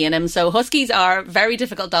of husky in him. So huskies are very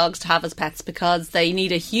difficult dogs to have as pets because they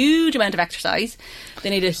need a huge amount of exercise, they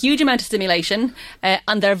need a huge amount of stimulation,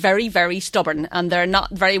 and they're very, very stubborn, and they're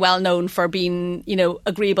not very well known for being,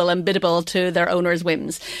 agreeable and biddable to their owner's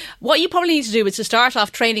whims. What you probably need to do is to start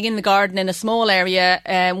off training in the garden in a small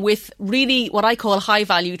area with really what I call high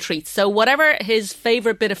value treats. So whatever his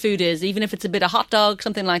favourite bit of food is, even if it's a bit of hot dog,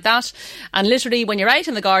 something like that, and literally when you're out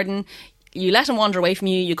in the garden, you let him wander away from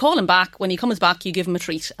you, you call him back, when he comes back you give him a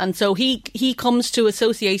treat. And so he comes to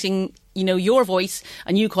associating your voice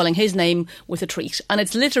and you calling his name with a treat, and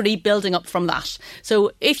it's literally building up from that.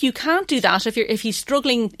 So if you can't do that, if he's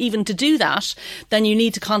struggling even to do that, then you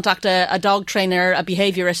need to contact a dog trainer, a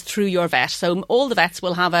behaviourist through your vet. So all the vets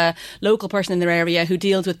will have a local person in their area who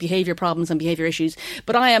deals with behaviour problems and behaviour issues.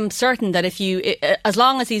 But I am certain that as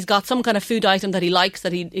long as he's got some kind of food item that he likes,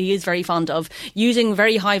 that he is very fond of, using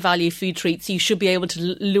very high value food treats, you should be able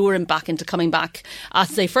to lure him back into coming back.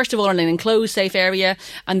 As I say, first of all in an enclosed safe area,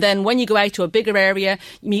 and then when you go out to a bigger area,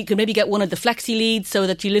 you can maybe get one of the flexi leads so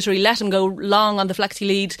that you literally let him go long on the flexi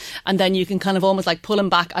lead, and then you can kind of almost like pull him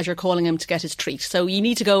back as you're calling him to get his treat. So you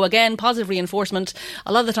need to go, again, positive reinforcement.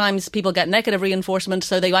 A lot of the times people get negative reinforcement,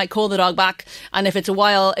 so they might call the dog back, and if it's a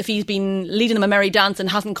while, if he's been leading them a merry dance and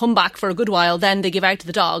hasn't come back for a good while, then they give out to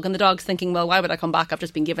the dog, and the dog's thinking, well, why would I come back? I've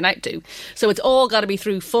just been given out to. So it's all got to be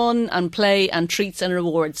through fun and play and treats and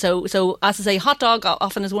rewards. So as I say, hot dog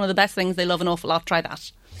often is one of the best things. They love an awful lot. Try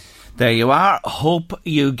that. There you are. Hope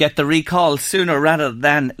you get the recall sooner rather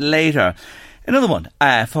than later. Another one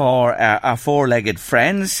for our four-legged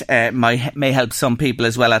friends may help some people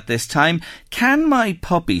as well at this time. Can my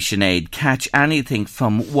puppy, Sinead, catch anything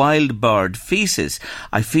from wild bird faeces?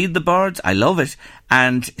 I feed the birds, I love it,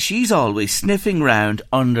 and she's always sniffing round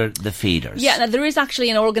under the feeders. Yeah, now there is actually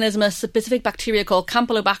an organism, a specific bacteria called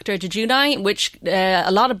Campylobacter jejuni, which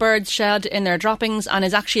a lot of birds shed in their droppings and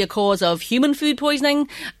is actually a cause of human food poisoning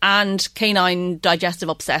and canine digestive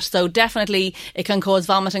upset. So definitely it can cause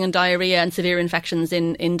vomiting and diarrhoea and severe infections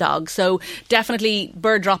in dogs. So definitely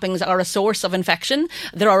bird droppings are a source of infection.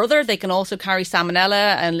 There are other, they can also carry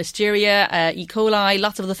salmonella and listeria, E. coli,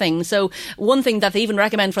 lots of other things. So one thing that they even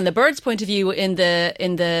recommend from the bird's point of view in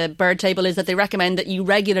the bird table is that they recommend that you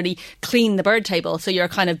regularly clean the bird table, so you're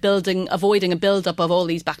kind of avoiding a build-up of all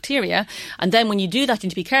these bacteria. And then when you do that, you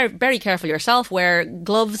need to be very careful yourself. Wear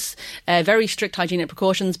gloves, very strict hygienic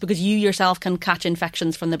precautions, because you yourself can catch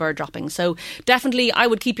infections from the bird droppings. So definitely I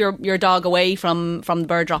would keep your dog away from the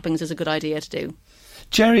bird droppings. Is a good idea to do.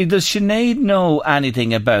 Jerry, does Sinead know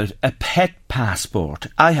anything about a pet passport?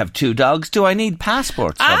 I have 2 dogs. Do I need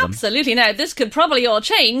passports for them? Absolutely. Now, this could probably all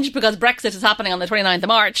change because Brexit is happening on the 29th of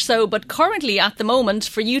March. But currently, at the moment,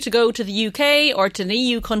 for you to go to the UK or to an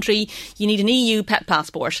EU country, you need an EU pet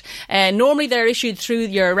passport. Normally, they're issued through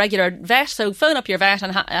your regular vet. So phone up your vet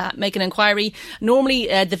and make an inquiry. Normally,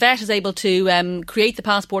 the vet is able to create the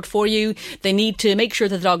passport for you. They need to make sure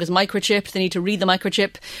that the dog is microchipped. They need to read the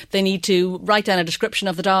microchip. They need to write down a description description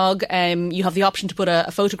of the dog. You have the option to put a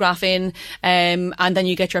photograph in, and then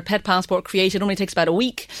you get your pet passport created. It only takes about a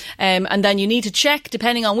week. And then you need to check,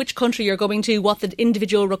 depending on which country you're going to, what the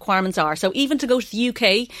individual requirements are. So even to go to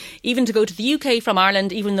the UK from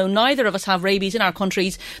Ireland, even though neither of us have rabies in our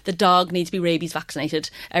countries, the dog needs to be rabies vaccinated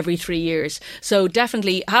every 3 years. So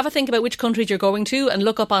definitely have a think about which countries you're going to and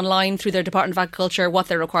look up online through their Department of Agriculture what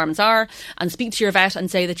their requirements are, and speak to your vet and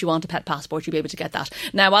say that you want a pet passport. You'll be able to get that.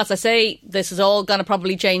 Now, as I say, this is all going to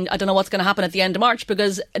probably change. I don't know what's going to happen at the end of March,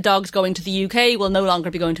 because dogs going to the UK will no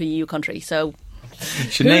longer be going to a EU country. So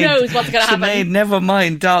Sinead, who knows what's going to happen? Sinead, never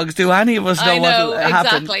mind dogs. Do any of us know what will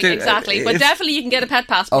happen? Exactly. But definitely you can get a pet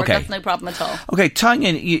passport. Okay. That's no problem at all. Okay,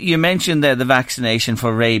 Tanya, you mentioned there the vaccination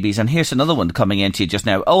for rabies, and here's another one coming into you just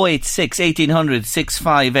now. 086 1800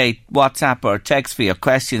 658 WhatsApp or text for your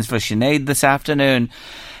questions for Sinead this afternoon.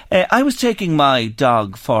 I was taking my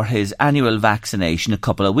dog for his annual vaccination a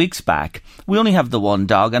couple of weeks back. We only have the one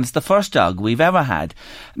dog, and it's the first dog we've ever had.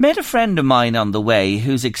 Met a friend of mine on the way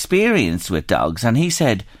who's experienced with dogs, and he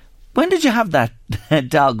said, "When did you have that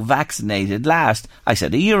dog vaccinated last?" I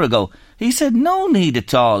said, "1 year ago." He said, "No need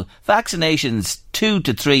at all. Vaccinations, 2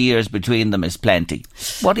 to 3 years between them is plenty."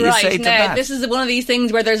 What do you say to that? This is one of these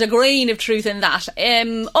things where there's a grain of truth in that.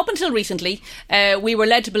 Up until recently, we were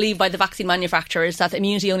led to believe by the vaccine manufacturers that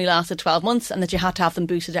immunity only lasted 12 months and that you had to have them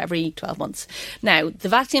boosted every 12 months. Now, the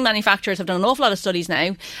vaccine manufacturers have done an awful lot of studies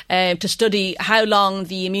now to study how long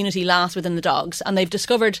the immunity lasts within the dogs, and they've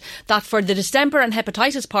discovered that for the distemper and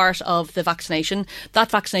hepatitis part of the vaccination,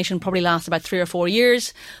 that vaccination probably lasts about 3 or 4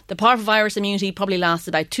 years. The parvovirus immunity probably lasts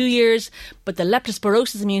about 2 years, but the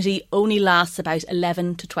leptospirosis immunity only lasts about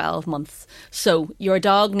 11 to 12 months. So your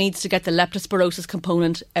dog needs to get the leptospirosis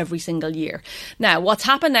component every single year. Now, what's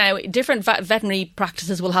happened now, different veterinary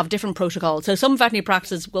practices will have different protocols. So some veterinary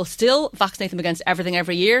practices will still vaccinate them against everything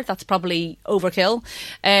every year. That's probably overkill.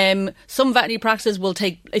 Some veterinary practices will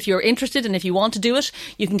take, if you're interested and if you want to do it,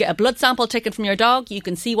 you can get a blood sample taken from your dog. You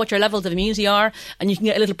can see what your levels of immunity are, and you can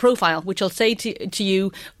get a little profile which will say to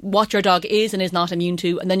you what your dog is and is not immune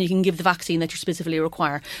to, and then you can give the vaccine that you specifically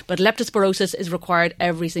require. But leptospirosis is required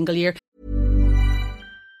every single year.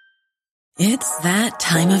 It's that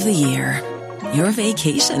time of the year. Your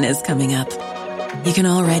vacation is coming up. You can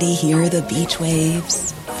already hear the beach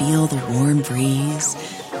waves, feel the warm breeze,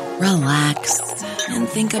 relax, and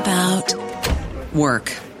think about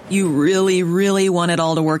work. You really, really want it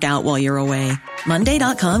all to work out while you're away.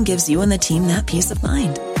 Monday.com gives you and the team that peace of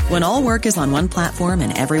mind. When all work is on one platform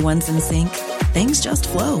and everyone's in sync, things just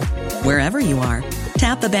flow. Wherever you are,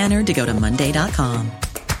 tap the banner to go to Monday.com.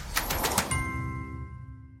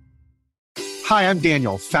 Hi, I'm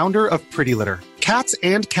Daniel, founder of Pretty Litter. Cats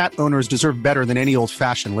and cat owners deserve better than any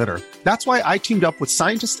old-fashioned litter. That's why I teamed up with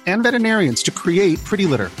scientists and veterinarians to create Pretty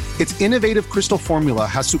Litter. Its innovative crystal formula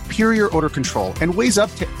has superior odor control and weighs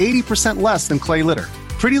up to 80% less than clay litter.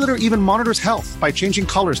 Pretty Litter even monitors health by changing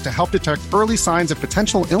colors to help detect early signs of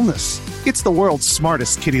potential illness. It's the world's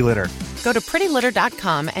smartest kitty litter. Go to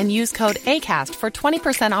prettylitter.com and use code ACAST for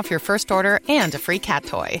 20% off your first order and a free cat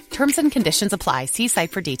toy. Terms and conditions apply. See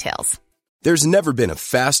site for details. There's never been a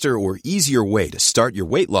faster or easier way to start your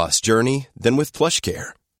weight loss journey than with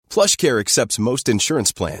PlushCare. PlushCare accepts most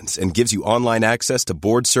insurance plans and gives you online access to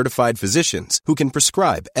board-certified physicians who can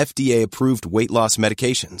prescribe FDA-approved weight loss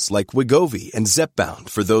medications like Wegovy and Zepbound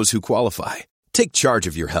for those who qualify. Take charge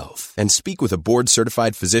of your health and speak with a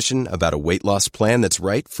board-certified physician about a weight loss plan that's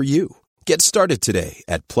right for you. Get started today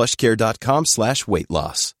at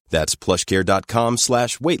plushcare.com/weight-loss. That's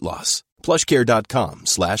plushcare.com/weight-loss.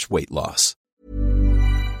 plushcare.com/weight-loss.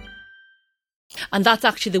 And that's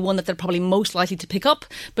actually the one that they're probably most likely to pick up,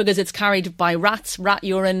 because it's carried by rats, rat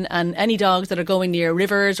urine, and any dogs that are going near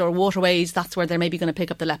rivers or waterways, that's where they're maybe going to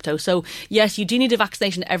pick up the lepto. So yes, you do need a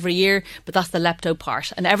vaccination every year, but that's the lepto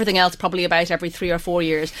part. And everything else probably about every 3 or 4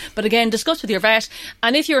 years. But again, discuss with your vet.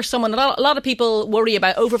 And if you're someone, a lot of people worry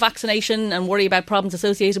about over-vaccination and worry about problems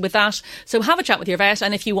associated with that. So have a chat with your vet.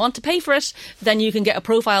 And if you want to pay for it, then you can get a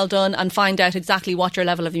profile done and find out exactly what your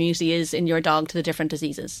level of immunity is in your dog to the different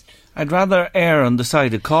diseases. I'd rather err on the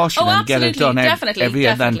side of caution and get it done every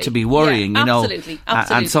year than to be worrying, absolutely.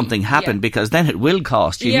 And something happen, because then it will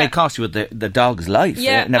cost you. It may cost you the dog's life,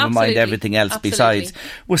 never mind everything else besides.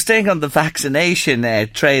 We're staying on the vaccination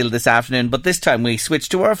trail this afternoon, but this time we switch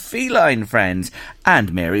to our feline friends.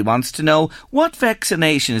 And Mary wants to know, what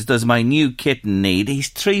vaccinations does my new kitten need? He's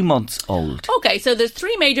 3 months old. Okay, so there's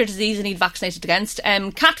 3 major diseases you need vaccinated against.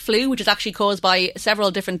 Cat flu, which is actually caused by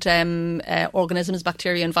several different organisms,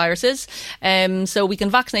 bacteria and viruses. So we can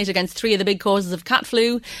vaccinate against 3 of the big causes of cat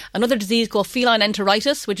flu. Another disease called feline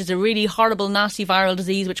enteritis, which is a really horrible, nasty viral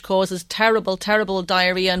disease which causes terrible, terrible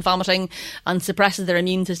diarrhoea and vomiting and suppresses their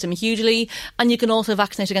immune system hugely. And you can also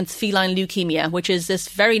vaccinate against feline leukemia, which is this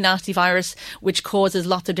very nasty virus which causes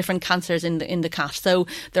lots of different cancers in the cat. So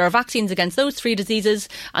there are vaccines against those 3 diseases,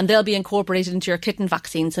 and they'll be incorporated into your kitten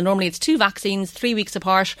vaccine. So normally it's 2 vaccines, 3 weeks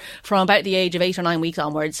apart, from about the age of 8 or 9 weeks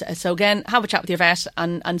onwards. So again, have a chat with your vet,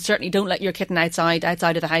 and certainly don't let your kitten outside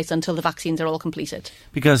of the house until the vaccines are all completed.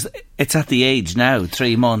 Because it's at the age now,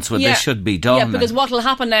 3 months, where this should be done. Yeah, because what will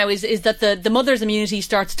happen now is that the mother's immunity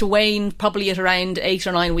starts to wane probably at around 8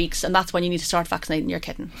 or 9 weeks, and that's when you need to start vaccinating your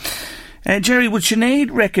kitten. Jerry, would Sinead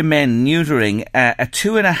recommend neutering a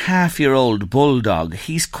 2.5-year-old bulldog?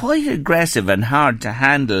 He's quite aggressive and hard to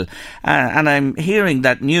handle, and I'm hearing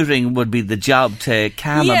that neutering would be the job to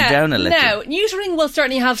calm him down a little. Now, neutering will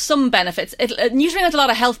certainly have some benefits. Neutering has a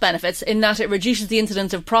lot of health benefits in that it reduces the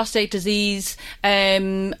incidence of prostate disease,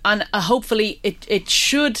 and hopefully it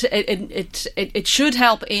should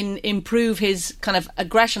help in improve his kind of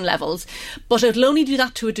aggression levels, but it'll only do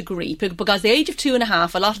that to a degree, because the age of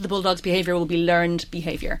 2.5, a lot of the bulldog's behaviour will be learned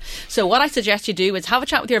behaviour. So what I suggest you do is have a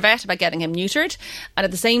chat with your vet about getting him neutered, and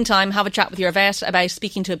at the same time have a chat with your vet about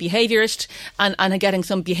speaking to a behaviourist and getting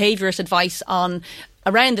some behaviourist advice on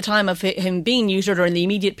around the time of him being neutered or in the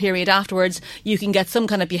immediate period afterwards. You can get some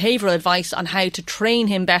kind of behavioural advice on how to train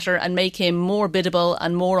him better and make him more biddable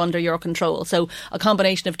and more under your control. So a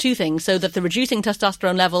combination of 2 things, so that the reducing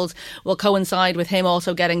testosterone levels will coincide with him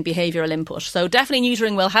also getting behavioural input. So definitely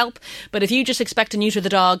neutering will help, but if you just expect to neuter the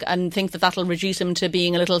dog and think that that'll reduce him to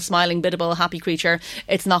being a little smiling, biddable, happy creature,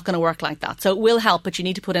 it's not going to work like that. So it will help, but you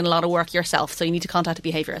need to put in a lot of work yourself, so you need to contact a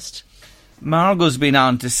behaviourist. Margot's been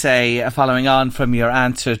on to say, following on from your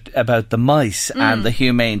answer about the mice and the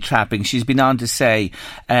humane trapping, she's been on to say,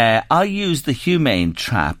 I used the humane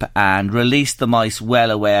trap and released the mice well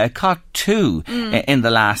away. I caught 2 in the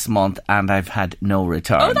last month and I've had no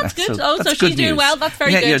return. Oh, that's good. So she's doing well. That's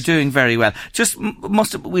very good. Yeah, you're doing very well. Just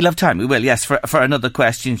we'll have time. We will, yes, for another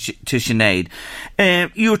question to Sinead.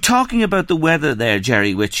 You were talking about the weather there,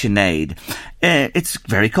 Jerry, with Sinead. It's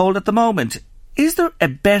very cold at the moment. Is there a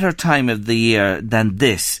better time of the year than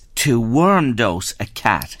this to worm dose a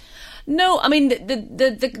cat? No, I mean,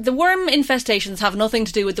 the worm infestations have nothing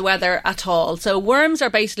to do with the weather at all. So worms are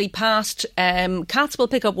basically passed. Cats will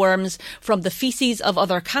pick up worms from the faeces of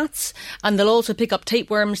other cats, and they'll also pick up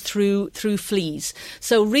tapeworms through fleas.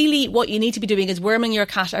 So really what you need to be doing is worming your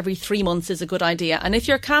cat every 3 months is a good idea. And if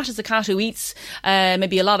your cat is a cat who eats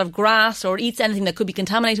maybe a lot of grass or eats anything that could be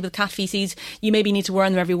contaminated with cat faeces, you maybe need to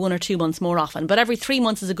worm them every 1 or 2 months more often. But every 3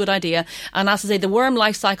 months is a good idea. And as I say, the worm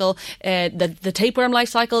life cycle, the tapeworm life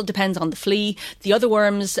cycle depends on the flea. The other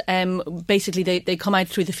worms, basically they come out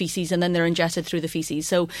through the faeces and then they're ingested through the faeces.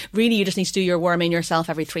 So really you just need to do your worming yourself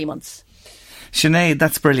every 3 months. Sinead,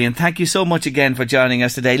 that's brilliant. Thank you so much again for joining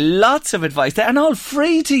us today. Lots of advice there and all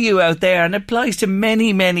free to you out there, and applies to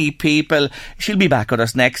many, many people. She'll be back with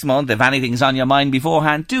us next month. If anything's on your mind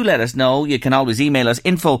beforehand, do let us know. You can always email us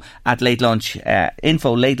info@latelunch at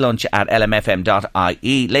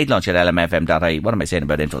lmfm.ie. latelunch@lmfm.ie. What am I saying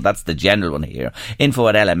about info? That's the general one here.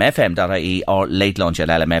 info@lmfm.ie or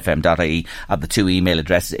latelunch@lmfm.ie are the 2 email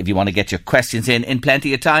addresses if you want to get your questions in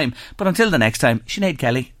plenty of time. But until the next time, Sinead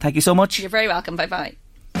Kelly, thank you so much. You're very welcome. Bye-bye.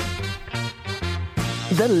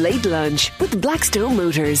 The Late Lunch with Blackstone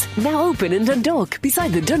Motors. Now open in Dundalk,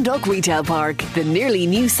 beside the Dundalk Retail Park. The nearly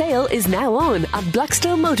new sale is now on at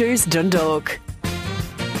Blackstone Motors, Dundalk.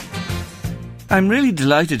 I'm really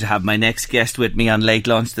delighted to have my next guest with me on Late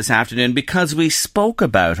Lunch this afternoon, because we spoke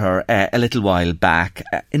about her a little while back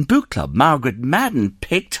in Book Club. Margaret Madden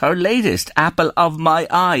picked her latest, Apple of My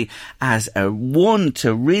Eye, as a one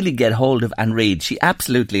to really get hold of and read. She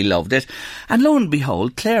absolutely loved it. And lo and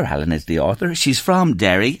behold, Claire Allen is the author. She's from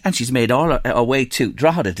Derry and she's made all her way to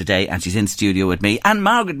Drogheda today, and she's in studio with me. And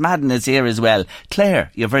Margaret Madden is here as well.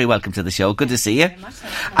 Claire, you're very welcome to the show. Good to see you. Very much so.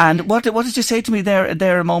 And what did you say to me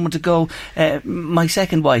there a moment ago? My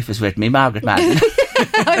second wife is with me, Margaret Madden.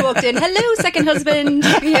 I walked in. Hello, second husband.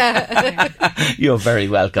 Yeah. You're very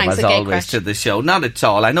welcome, Thanks as again, always, Crash. to the show. Not at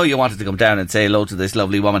all. I know you wanted to come down and say hello to this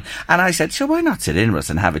lovely woman. And I said, sure, why not sit in with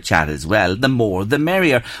us and have a chat as well? The more, the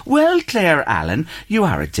merrier. Well, Claire Allen, you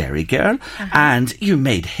are a Derry girl, and you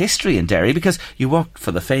made history in Derry because you worked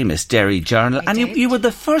for the famous Derry Journal, and you were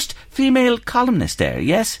the first female columnist there,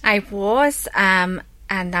 yes? I was.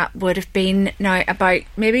 and that would have been now about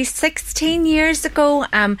maybe 16 years ago.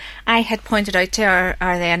 I had pointed out to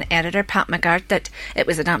our then editor, Pat McGart, that it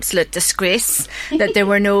was an absolute disgrace that there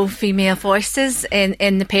were no female voices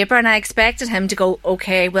in the paper, and I expected him to go,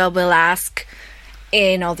 okay, well, we'll ask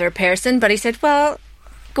another person, but he said, well,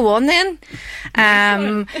 go on then,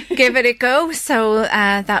 give it a go. So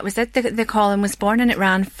that was it. The column was born, and it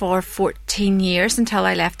ran for 14 years until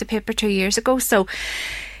I left the paper 2 years ago. So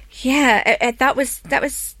yeah, that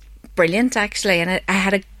was brilliant, actually, and I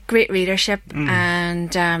had a great readership.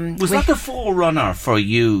 And was that the forerunner for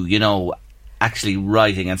you, you know, actually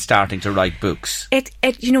writing and starting to write books? It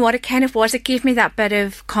you know what, it kind of was. It gave me that bit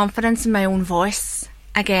of confidence in my own voice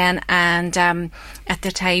again. And at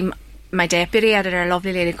the time, my deputy editor, a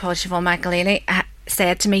lovely lady called Siobhan McElhaney,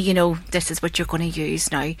 said to me, you know, this is what you're going to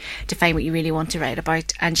use now to find what you really want to write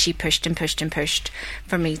about. And she pushed and pushed and pushed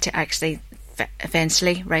for me to actually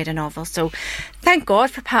eventually write a novel. So thank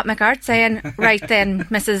God for Pat McGart saying, right then,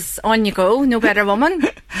 Mrs. On you go, no better woman.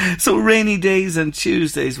 So Rainy Days and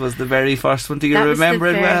Tuesdays was the very first one. Do you remember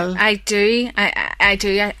it well? I do. I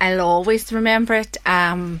do. I'll always remember it.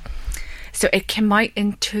 So it came out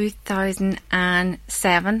in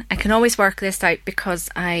 2007. I can always work this out because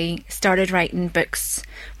I started writing books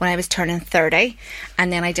when I was turning 30, and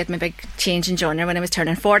then I did my big change in genre when I was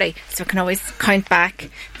turning 40. So I can always count back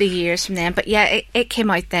the years from then. But yeah, it came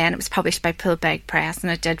out then. It was published by Poolbeg Press,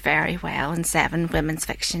 and it did very well, and 7 women's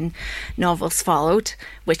fiction novels followed,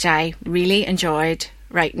 which I really enjoyed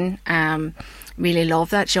writing. Really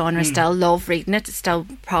love that genre, still love reading it. It still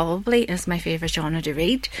probably is my favourite genre to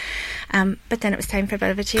read. But then it was time for a bit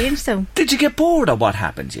of a change. So, did you get bored of what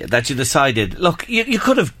happened to you, that you decided, look, you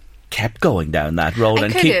could have kept going down that road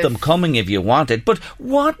and keep them coming if you wanted, but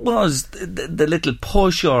what was the little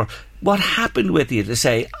push, or what happened with you to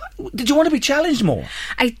say, did you want to be challenged more?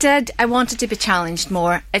 I did. I wanted to be challenged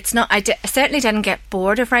more. It's not. I certainly didn't get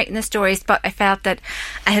bored of writing the stories, but I felt that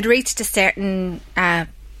I had reached a certain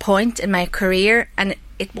point in my career, and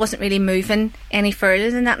it wasn't really moving any further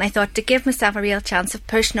than that. And I thought, to give myself a real chance of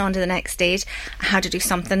pushing on to the next stage, I had to do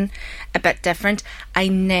something a bit different. I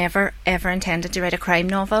never ever intended to write a crime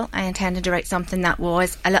novel. I intended to write something that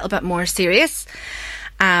was a little bit more serious.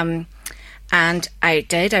 And I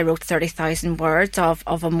did. I wrote 30,000 words of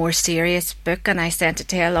a more serious book, and I sent it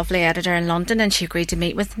to a lovely editor in London, and she agreed to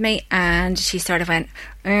meet with me, and she sort of went,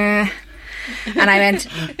 and I went,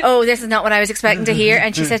 oh, this is not what I was expecting to hear.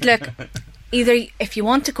 And she said, look, either if you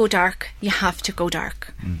want to go dark, you have to go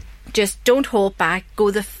dark. Just don't hold back. Go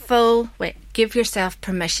the full way. Give yourself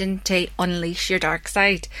permission to unleash your dark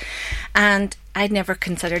side. And I'd never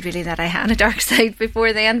considered really that I had a dark side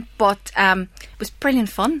before then, but it was brilliant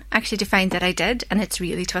fun actually to find that I did, and it's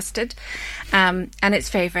really twisted. And it's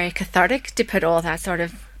very, very cathartic to put all that sort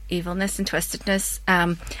of evilness and twistedness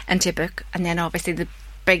into a book. And then obviously the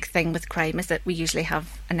big thing with crime is that we usually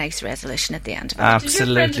have a nice resolution at the end of it. Absolutely. Did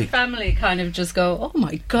your friends and family kind of just go, oh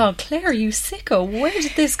my God, Claire, you sicko, where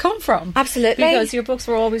did this come from? Absolutely. Because your books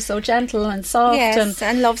were always so gentle and soft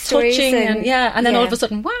and love stories and then all of a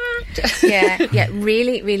sudden, what? yeah,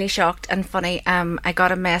 really, really shocked and funny. I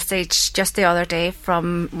got a message just the other day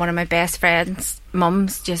from one of my best friends'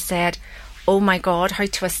 mums, just said, oh my God, how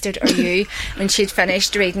twisted are you, when she'd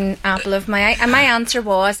finished reading Apple of My Eye. And my answer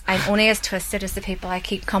was, I'm only as twisted as the people I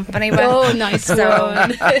keep company with. Oh, nice one.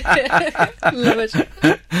 Love it.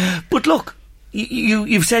 But look,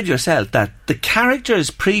 you've said yourself that the characters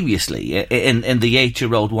previously in the 8 you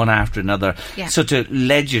wrote one after another sort of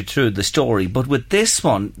led you through the story, but with this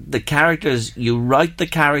one, the characters, you write the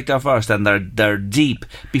character first, and they're deep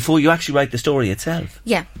before you actually write the story itself.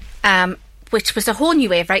 Yeah, which was a whole new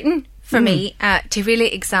way of writing for me, to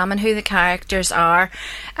really examine who the characters are.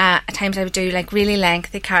 At times I would do like really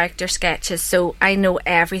lengthy character sketches, so I know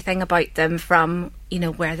everything about them, from, you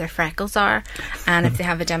know, where their freckles are, and if they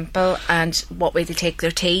have a dimple, and what way they take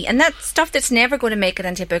their tea, and that stuff that's never going to make it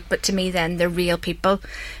into a book, but to me then they're real people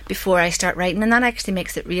before I start writing, and that actually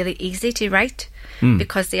makes it really easy to write,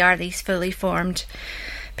 because they are these fully formed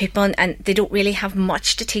people, and they don't really have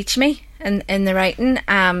much to teach me in the writing.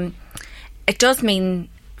 It does mean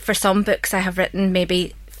for some books I have written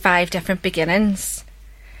maybe 5 different beginnings,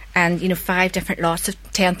 and, you know, 5 different lots of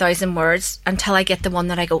 10,000 words, until I get the one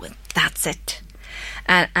that I go, that's it,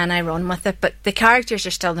 and I run with it. But the characters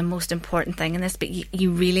are still the most important thing in this, but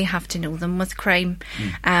you really have to know them with crime,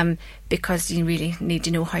 because you really need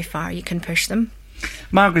to know how far you can push them.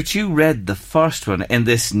 Margaret, you read the first one in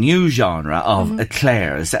this new genre of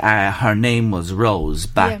Claire's. Her name was Rose,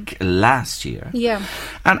 back last year. Yeah.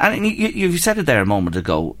 And you said it there a moment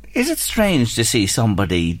ago. Is it strange to see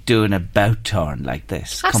somebody doing a bout turn like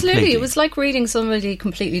this? Absolutely. Completely? It was like reading somebody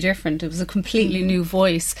completely different. It was a completely new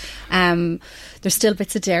voice. There's still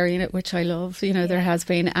bits of Derry in it, which I love. You know, there has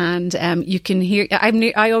been, and you can hear.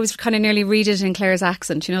 I always kind of nearly read it in Claire's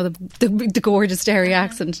accent. You know, the gorgeous Derry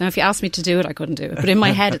accent. Now, if you asked me to do it, I couldn't do it, but in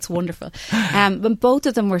my head, it's wonderful. But both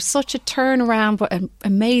of them were such a turnaround, but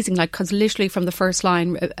amazing. Like, because literally from the first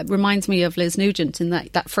line, it reminds me of Liz Nugent. In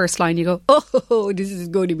that first line, you go, "Oh, this is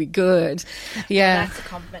going to be good." Yeah, well, that's a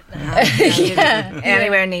compliment. Yeah.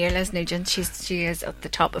 Anywhere near Liz Nugent, she is at the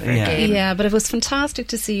top of her game. Yeah, but it was fantastic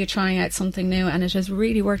to see you trying out something new, and it has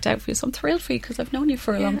really worked out for you. So I'm thrilled for you because I've known you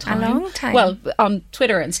for a long time. A long time. Well, on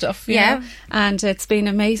Twitter and stuff. You know? And it's been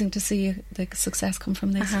amazing to see the success come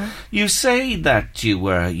from this. You say that you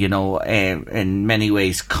were, you know, in many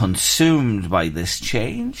ways consumed by this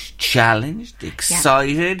change, challenged,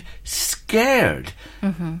 excited, scared.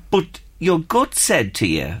 But your gut said to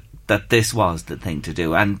you that this was the thing to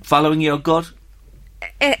do, and following your gut,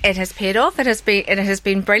 it has paid off. It has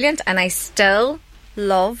been brilliant, and I still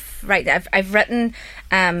love. Right, I've written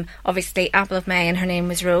obviously Apple of May and Her Name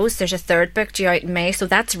Was Rose. There's a third book due out in May, so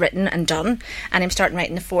that's written and done, and I'm starting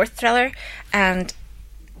writing the fourth thriller, and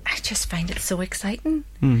I just find it so exciting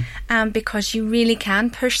because you really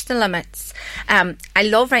can push the limits. I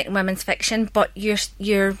love writing women's fiction, but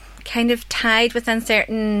you're kind of tied within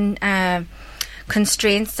certain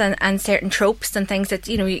constraints and certain tropes and things that,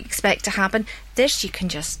 you know, you expect to happen. This, you can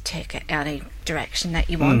just take it any direction that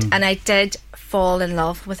you want. And I did fall in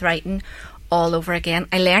love with writing all over again.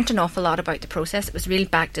 I learnt an awful lot about the process. It was really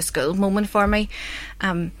back to school moment for me,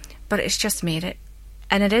 but it's just made it.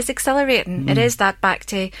 And it is exhilarating. It is that back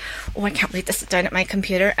to, I can't wait to sit down at my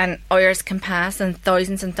computer, and hours can pass and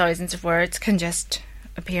thousands of words can just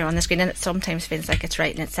appear on the screen, and it sometimes feels like it's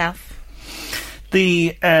writing itself.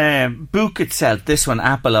 The book itself, this one,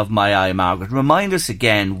 Apple of My Eye, Margaret, remind us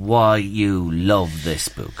again why you love this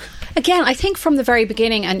book. Again, I think from the very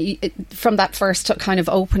beginning, and from that first kind of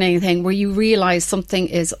opening thing where you realise something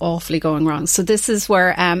is awfully going wrong. So this is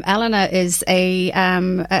where Elena is a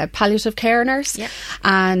palliative care nurse,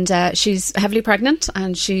 and she's heavily pregnant,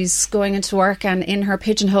 and she's going into work, and in her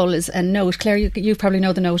pigeonhole is a note. Claire, you probably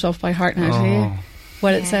know the note off by heart now, do you?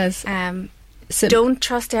 What it says. Don't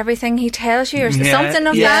trust everything he tells you, or something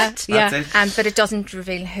of that. Yeah. But it doesn't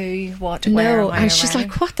reveal who, what, where. Why, and she's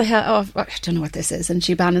like, what the hell? Oh, I don't know what this is. And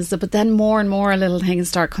she bans it. But then more and more little things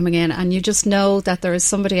start coming in, and you just know that there is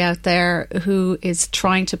somebody out there who is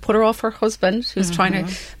trying to put her off her husband, who's trying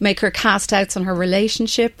to make her cast doubts on her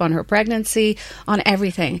relationship, on her pregnancy, on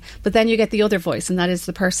everything. But then you get the other voice, and that is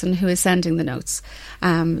the person who is sending the notes.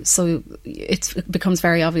 So it becomes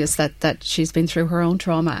very obvious that she's been through her own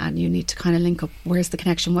trauma, and you need to kind of link up, where's the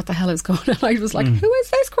connection, what the hell is going on? I was like, who is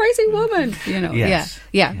this crazy woman? You know,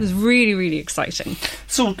 it was really, really exciting.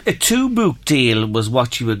 So a 2-book deal was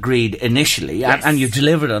what you agreed initially, and you've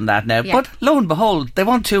delivered on that now, but lo and behold, they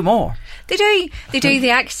want 2 more. They do.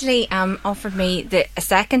 They actually offered me a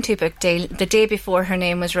second 2-book deal the day before Her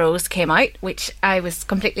Name Was Rose came out, which I was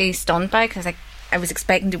completely stunned by, because I was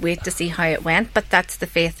expecting to wait to see how it went, but that's the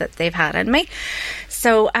faith that they've had in me.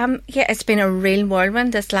 So, it's been a real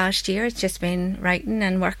whirlwind this last year. It's just been writing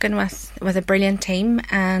and working with a brilliant team,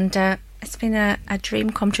 and it's been a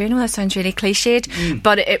dream come true. I know that sounds really cliched,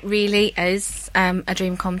 but it really is a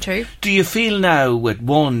dream come true. Do you feel now with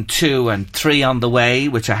 1, 2 and 3 on the way,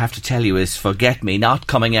 which I have to tell you is Forget Me Not,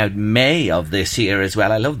 coming out May of this year as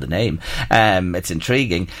well? I love the name. It's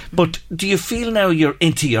intriguing. But do you feel now you're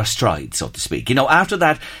into your stride, so to speak? You know, after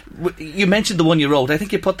that, you mentioned the one you wrote. I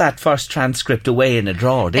think you put that first transcript away in a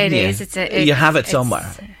drawer, didn't you? It is. You have it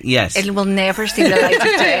somewhere. Yes. It will never see the light of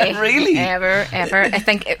day. Really? Ever.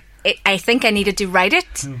 I think I needed to write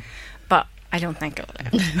it, but I don't think it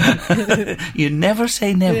will. You never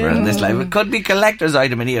say never in this life. It could be a collector's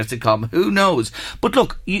item in years to come. Who knows? But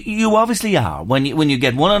look, you obviously are. When you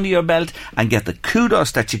get one under your belt and get the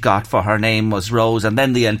kudos that you got for Her Name Was Rose, and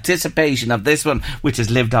then the anticipation of this one, which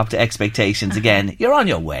has lived up to expectations again, you're on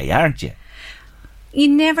your way, aren't you? You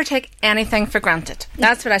never take anything for granted.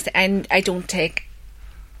 That's what I say. I don't take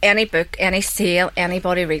any book, any sale,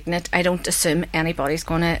 anybody reading it. I don't assume anybody's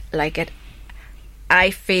going to like it. I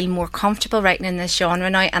feel more comfortable writing in this genre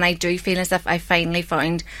now, and I do feel as if I finally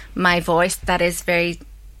found my voice that is very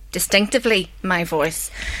distinctively my voice.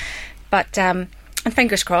 But And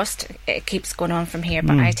fingers crossed, it keeps going on from here.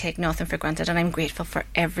 But I take nothing for granted, and I'm grateful for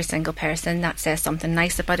every single person that says something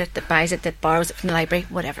nice about it, that buys it, that borrows it from the library,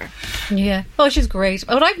 whatever. Yeah. Oh, she's great.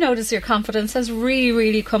 What I've noticed, your confidence has really,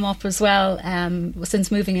 really come up as well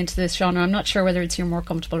since moving into this genre. I'm not sure whether it's you're more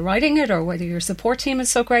comfortable writing it, or whether your support team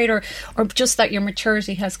is so great, or just that your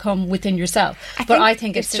maturity has come within yourself. I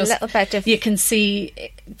think it's just a little bit of, you can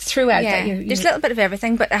see throughout that. There's a little bit of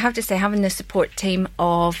everything, but I have to say, having the support team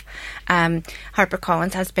of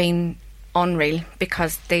HarperCollins has been unreal,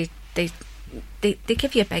 because they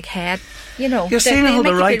give you a big head, you know. You're saying all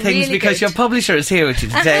the right things really because your publisher is here with you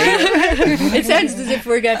today. It sounds as if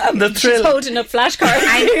we're getting the thrill. She's holding up flashcards.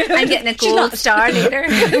 I'm getting a gold star later.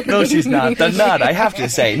 No, she's not. They're not, I have to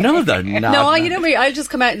say. No, they're not. No, you know me, I'll just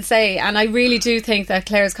come out and say, and I really do think that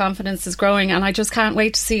Claire's confidence is growing, and I just can't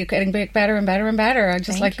wait to see it getting better and better and better. I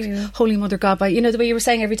just Holy Mother God, by, you know, the way you were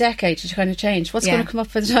saying every decade you kind of change. What's going to come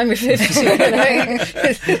up by the time you're 50?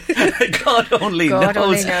 God only knows.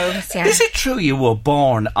 Only knows, yeah. Is it true you were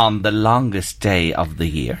born on the longest day of the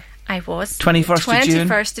year? I was.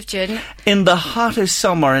 21st of June. In the hottest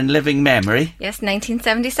summer in living memory. Yes,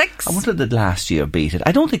 1976. I wonder did last year beat it.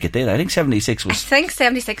 I don't think it did. I think 76 was... I think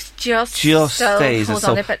 76 just stays. It's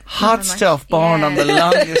so hot stuff, born on the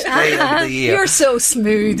longest day of the year. You're so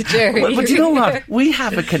smooth, Jerry. But you know what? We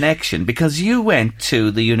have a connection, because you went to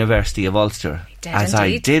the University of Ulster. As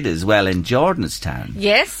indeed. I did as well in Jordanstown.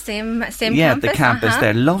 Yes, same campus. Yeah, the campus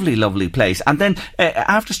there. Lovely, lovely place. And then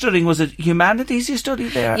after studying, was it humanities you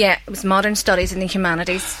studied there? Yeah, it was modern studies in the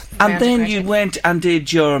humanities. And then you went and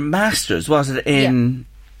did your master's, was it, in...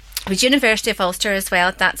 It was University of Ulster as well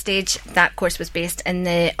at that stage. That course was based in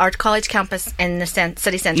the Art College campus in the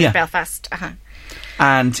city centre of Belfast.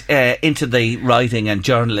 And into the writing and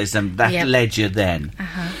journalism that led you then.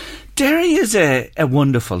 Derry is a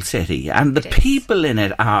wonderful city, and the people in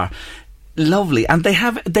it are lovely, and they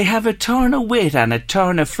have a turn of wit and a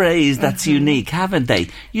turn of phrase that's unique, haven't they?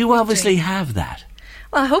 You obviously have that.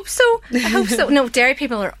 Well, I hope so. No, Derry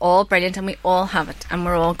people are all brilliant, and we all have it, and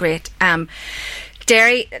we're all great.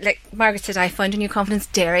 Derry, like Margaret said, I found a new confidence.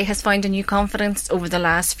 Derry has found a new confidence over the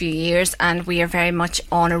last few years, and we are very much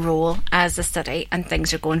on a roll as a city, and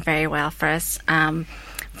things are going very well for us.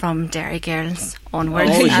 From Derry Girls onwards,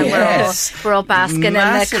 and we're all basking in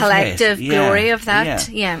the collective glory of that.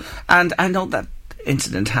 Yeah. And I know that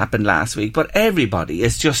incident happened last week, but everybody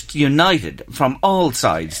is just united from all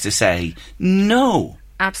sides to say no.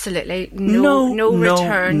 Absolutely, no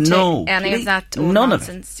return to any of that old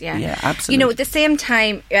nonsense. Yeah, absolutely. You know, at the same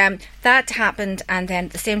time that happened, and then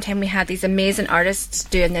at the same time we had these amazing artists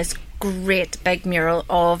doing this great big mural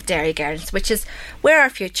of Derry Girls, which is where our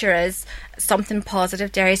future is. Something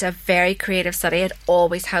positive. Derry's a very creative city. It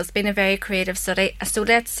always has been a very creative city. So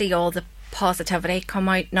let's see all the positivity come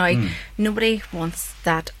out now. Nobody wants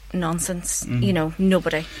that nonsense, you know,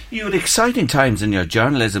 nobody. You had exciting times in your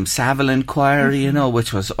journalism. Savile Inquiry, you know,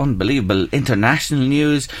 which was unbelievable international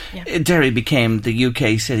news. Derry became the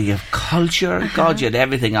UK city of culture. God, you had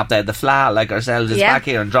everything up there. The Fleadh, like ourselves, is back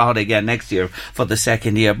here in Drogheda again next year for the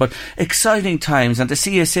second year. But exciting times, and to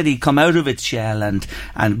see a city come out of its shell and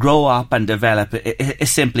grow up and develop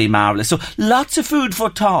is simply marvellous. So lots of food for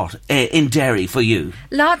thought in Derry for you.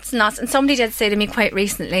 Lots and lots. And somebody did say to me quite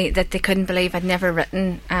recently that they couldn't believe I'd never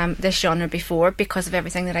written this genre before, because of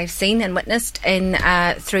everything that I've seen and witnessed in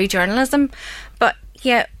through journalism. But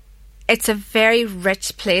yeah, it's a very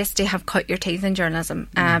rich place to have cut your teeth in journalism,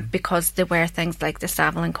 because there were things like the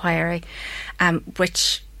Savile Inquiry,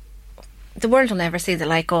 which the world will never see the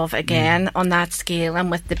like of again on that scale, and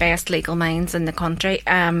with the best legal minds in the country.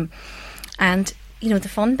 And you know, the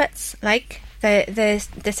fun bits like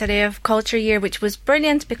the City of Culture year, which was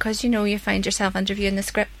brilliant, because you know, you find yourself interviewing the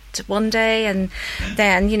script one day, and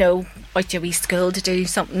then you know, out your wee school to do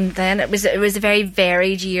something. Then it was a very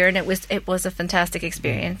varied year, and it was a fantastic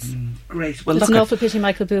experience. Great. Well, it's an awful pity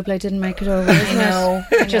Michael Bublé didn't make it over. I know.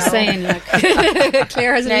 Just saying, like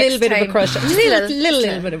Claire has a little bit of a crush,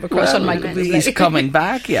 little bit of a crush on Michael Bublé. He's coming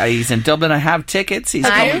back. Yeah, he's in Dublin. I have tickets. He's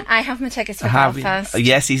coming. I have my tickets for Belfast.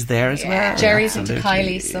 Yes, he's there as well. Jerry's into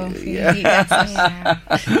Kylie, so he's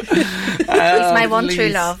my one true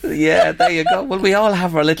love. Yeah, there you go. Well, we all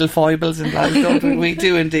have our little foibles in life, don't we? We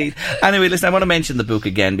do indeed. Anyway, listen, I want to mention the book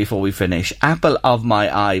again before we finish. Apple of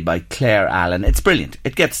My Eye by Claire Allen. It's brilliant.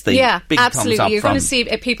 It gets the big absolutely. thumbs up. You're going to see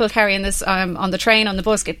people carrying this on the train, on the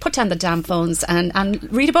bus. Put down the damn phones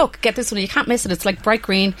and read a book. Get this one. You can't miss it. It's like bright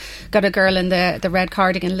green. Got a girl in the red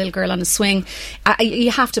cardigan, a little girl on a swing. You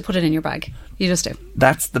have to put it in your bag. You just do.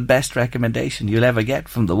 That's the best recommendation you'll ever get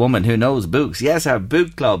from the woman who knows books. Yes, our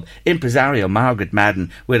book club impresario Margaret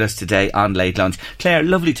Madden with us today on Late Lunch. Claire,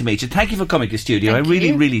 lovely to meet you. Thank you for coming to studio. Thank I really,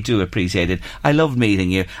 you. really do appreciate it. I loved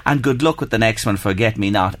meeting you, and good luck with the next one, Forget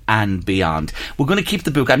Me Not and Beyond. We're going to keep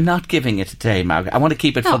the book. I'm not giving it today, Margaret. I want to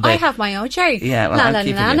keep it for the... I have my own, Jerry. Yeah, well,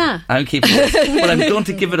 I'm keeping it. But I'm going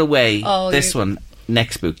to give it away, this one,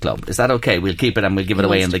 next book club. Is that okay? We'll keep it and we'll give it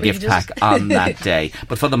away in the gift pack on that day.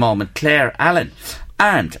 But for the moment, Claire Allen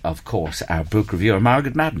and, of course, our book reviewer,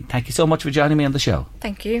 Margaret Madden. Thank you so much for joining me on the show.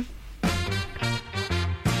 Thank you.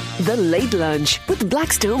 The Late Lunch with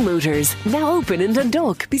Blackstone Motors. Now open in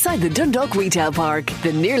Dundalk, beside the Dundalk Retail Park.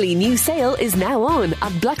 The nearly new sale is now on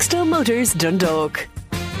at Blackstone Motors, Dundalk.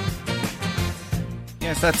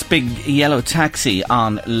 Yes, that's Big Yellow Taxi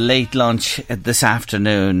on Late Lunch this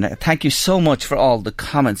afternoon. Thank you so much for all the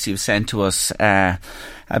comments you've sent to us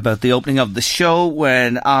about the opening of the show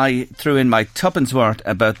when I threw in my tuppence worth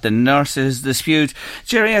about the nurses' dispute.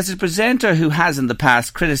 Jerry, as a presenter who has in the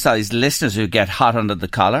past criticised listeners who get hot under the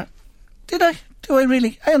collar, did I? Do I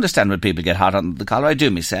really? I understand when people get hot under the collar. I do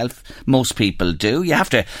myself. Most people do. You have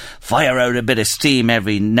to fire out a bit of steam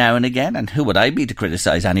every now and again. And who would I be to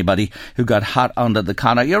criticise anybody who got hot under the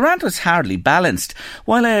collar? Your rant was hardly balanced.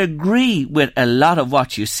 While I agree with a lot of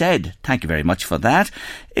what you said, thank you very much for that,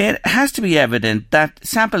 it has to be evident that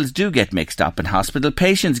samples do get mixed up in hospital.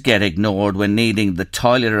 Patients get ignored when needing the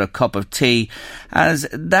toilet or a cup of tea, as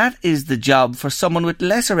that is the job for someone with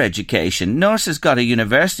lesser education. Nurses got a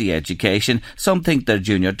university education. Some think they're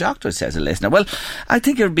junior doctors, says a listener. Well, I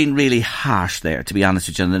think you're being really harsh there, to be honest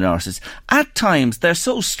with you, on the nurses. At times, they're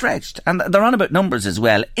so stretched, and they're on about numbers as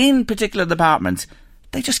well, in particular departments.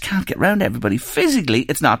 They just can't get round everybody. Physically,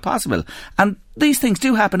 it's not possible. And these things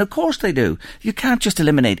do happen. Of course they do. You can't just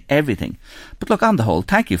eliminate everything. But look, on the whole,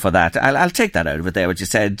 thank you for that. I'll take that out of it there, what you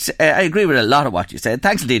said. I agree with a lot of what you said.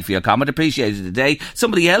 Thanks indeed for your comment. Appreciate it today.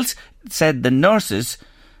 Somebody else said the nurses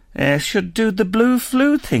should do the blue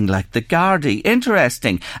flu thing like the Gardaí.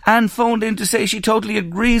 Interesting. Anne phoned in to say she totally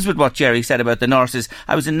agrees with what Jerry said about the nurses.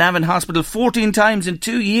 I was in Navan Hospital 14 times in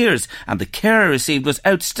 2 years and the care I received was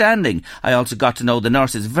outstanding. I also got to know the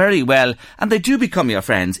nurses very well and they do become your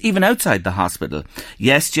friends, even outside the hospital.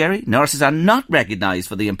 Yes, Jerry, nurses are not recognised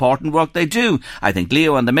for the important work they do. I think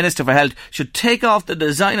Leo and the Minister for Health should take off the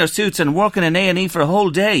designer suits and work in an A&E for a whole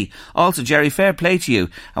day. Also, Jerry, fair play to you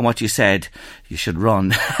and what you said. You should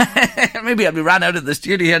run. Maybe I'll be ran out of the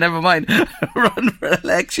studio, never mind. Run for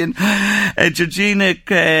election. Georgina,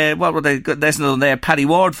 what were they? There's another one there. Paddy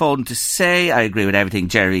Ward phoned to say, I agree with everything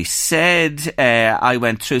Jerry said. I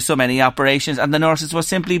went through so many operations and the nurses were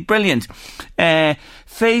simply brilliant.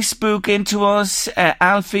 Facebook into us.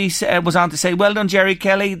 Alfie was on to say, well done, Jerry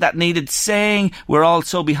Kelly. That needed saying. We're all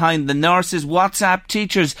so behind the nurses. WhatsApp,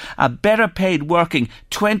 teachers are better paid working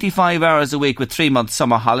 25 hours a week with 3 months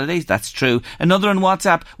summer holidays. That's true. Another on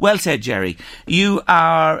WhatsApp. Well said, Jerry. You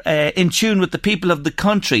are in tune with the people of the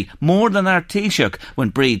country more than our Taoiseach. When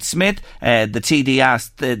Breed Smith, the TD,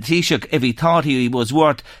 asked the Taoiseach if he thought he was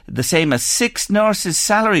worth the same as 6 nurses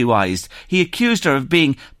salary-wise, he accused her of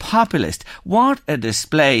being populist. What a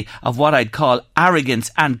display of what I'd call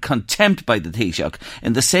arrogance and contempt by the Taoiseach.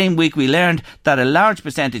 In the same week we learned that a large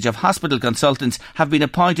percentage of hospital consultants have been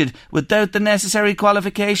appointed without the necessary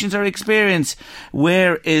qualifications or experience.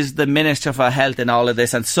 Where is the Minister for Health in all of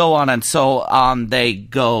this? And so on they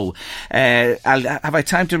go. Have I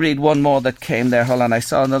time to read one more that came there? Hold on, I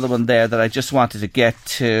saw another one there that I just wanted to get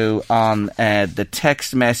to on the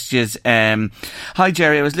text messages. Hi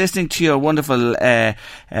Jerry, I was listening to your wonderful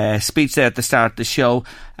speech there at the start of the show.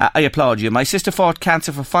 I applaud you. My sister fought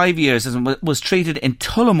cancer for 5 years and was treated in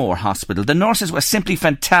Tullamore Hospital. The nurses were simply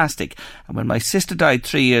fantastic. And when my sister died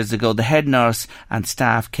 3 years ago, the head nurse and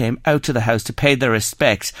staff came out to the house to pay their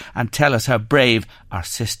respects and tell us how brave our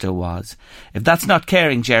sister was. If that's not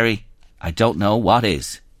caring, Jerry, I don't know what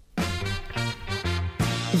is.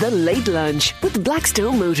 The Late Lunch with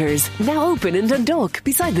Blackstone Motors. Now open in Dundalk,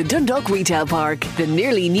 beside the Dundalk Retail Park. The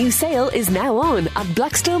nearly new sale is now on at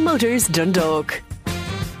Blackstone Motors, Dundalk.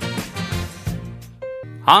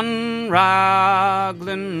 On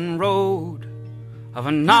Raglan Road of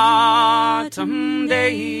an autumn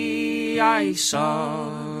day, I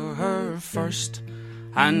saw her first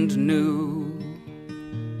and knew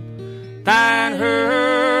that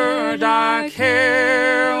her dark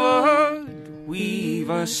hair would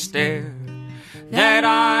weave a stair that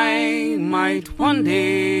I might one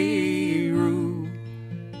day rue.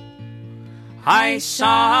 I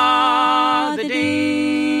saw the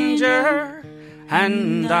danger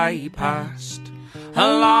and I passed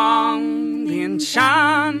along the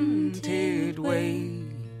enchanted way,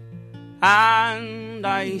 And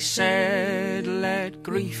I said, let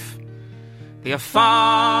grief be a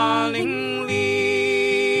falling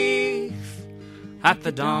leaf at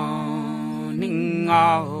the dawning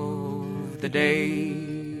of the day.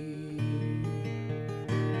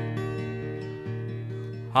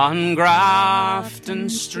 On Grafton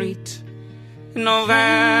Street in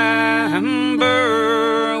November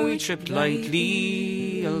we tripped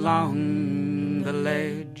lightly along the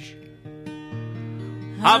ledge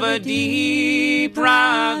of a deep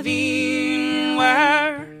ravine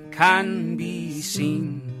where can be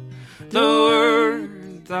seen the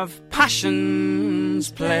worth of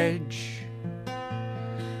passion's pledge.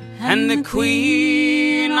 And the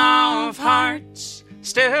Queen of Hearts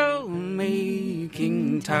still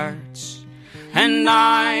making tarts, and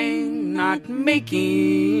I'm not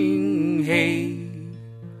making hay.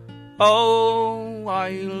 Oh,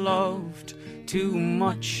 I loved too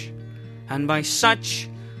much, and by such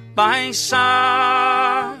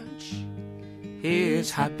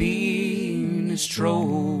is happiness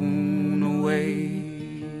thrown away.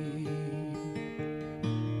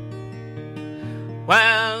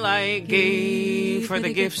 Well, I gave her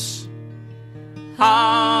the gifts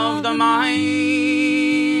of the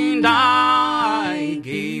mind. I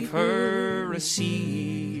gave her a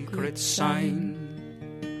secret sign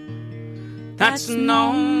that's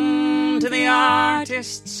known to the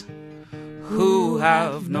artists who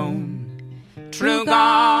have known true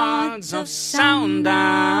gods of sound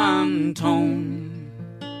and tone.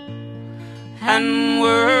 And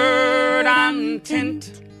word and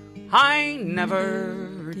tint I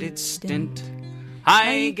never did stint.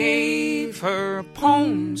 I gave her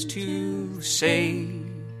poems to say,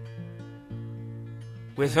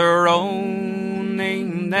 with her own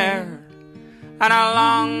name there, and a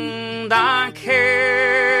long dark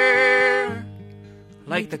hair,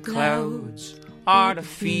 like the clouds are the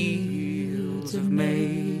fields of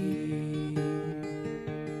May.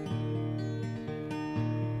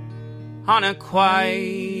 On a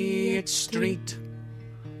quiet street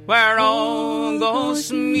where all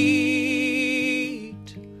ghosts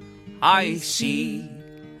meet, I see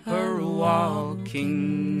her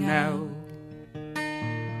walking now,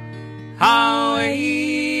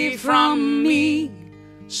 away from me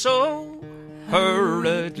so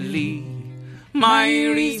hurriedly. My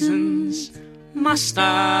reasons must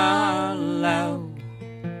allow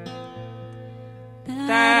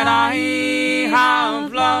that I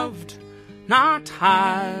have loved not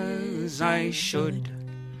as I should,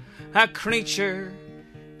 a creature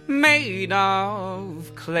made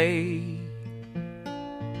of clay.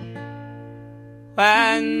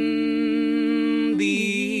 When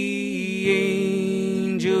the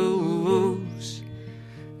angel woos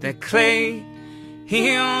the clay,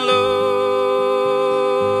 he'll lose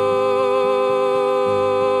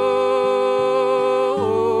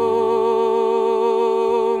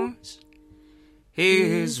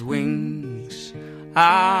his wings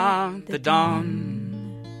at the dawn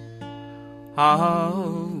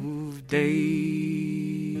of day.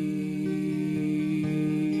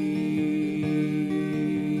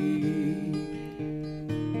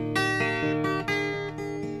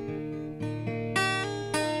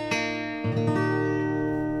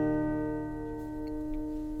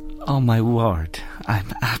 Oh my word,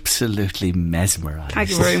 I'm absolutely mesmerised.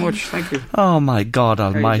 Thank you very much, thank you. Oh my God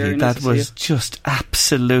almighty, nice that was just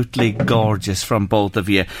absolutely gorgeous from both of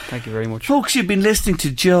you. Thank you very much. Folks, you've been listening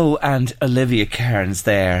to Joe and Olivia Kearns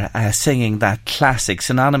there, singing that classic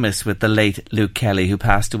synonymous with the late Luke Kelly, who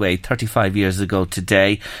passed away 35 years ago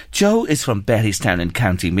today. Joe is from Bettystown in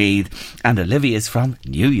County Meath and Olivia is from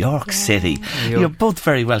New York City. You're both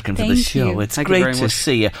very welcome to the show. It's great to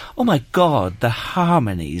see you. Oh my God, the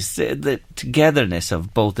harmonies, the togetherness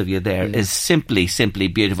of both of you there is simply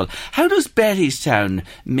beautiful. How does Bettystown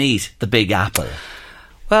meet the Big Apple?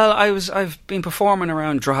 Well, I've been performing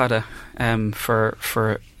around Drogheda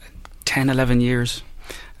for 10-11 years,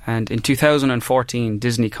 and in 2014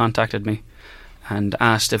 Disney contacted me and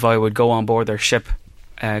asked if I would go on board their ship,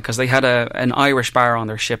 because they had an Irish bar on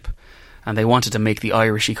their ship and they wanted to make the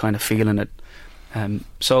Irishy kind of feel in it.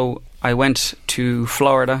 So I went to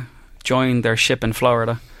Florida, joined their ship in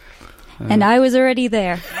Florida. And I was already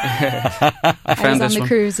there. I was on the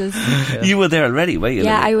cruises. You were there already, were you?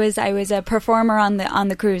 Yeah, I was a performer on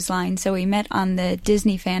the cruise line. So we met on the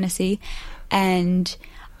Disney Fantasy, and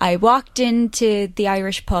I walked into the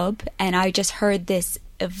Irish pub, and I just heard this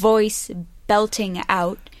voice belting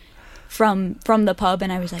out from the pub,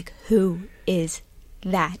 and I was like, "Who is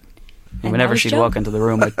that?" And whenever she'd walk into the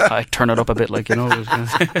room, I'd turn it up a bit, like, you know.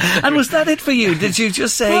 And was that it for you? Did you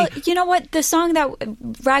just say... Well, you know what? The song that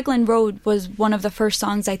Raglan Road was one of the first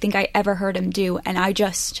songs I think I ever heard him do, and I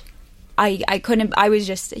couldn't.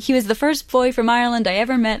 He was the first boy from Ireland I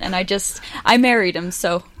ever met, and I married him.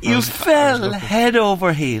 So you fell head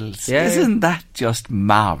over heels. Yeah, Isn't that just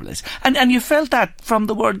marvellous? And you felt that from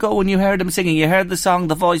the word go when you heard him singing. You heard the song,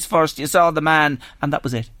 the voice first. You saw the man, and that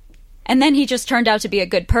was it. And then he just turned out to be a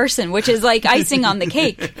good person, which is like icing on the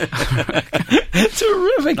cake.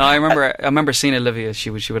 Terrific. No, I remember seeing Olivia. She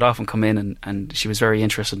would often come in, and she was very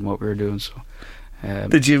interested in what we were doing. So.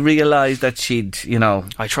 Did you realise that she'd,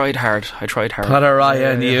 I tried hard. Put her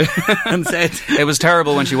eye on you and said... It was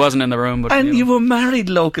terrible when she wasn't in the room. But, and you were married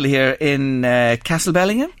locally here in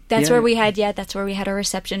Castlebellingham? That's where we had our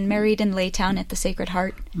reception. Married in Laytown at the Sacred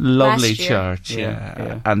Heart. Lovely church,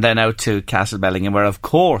 yeah. And then out to Castlebellingham, where of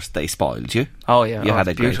course they spoiled you. Oh yeah, you had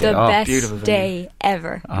a great the best day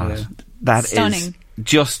ever. That stunning. Is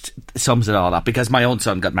just sums it all up, because my own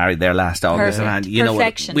son got married there last August.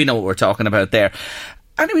 Perfect. And we know what we're talking about there.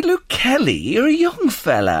 Anyway, Luke Kelly, you're a young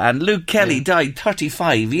fella, and Luke Kelly died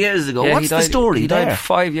 35 years ago. What's the story there? He died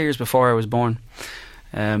 5 years before I was born.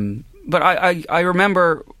 But I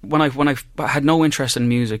remember when I had no interest in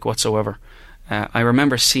music whatsoever. I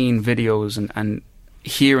remember seeing videos and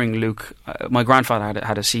hearing Luke. My grandfather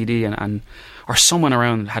had a CD, or someone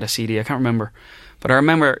around had a CD. I can't remember. But I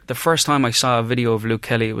remember the first time I saw a video of Luke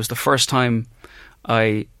Kelly, it was the first time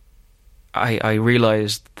I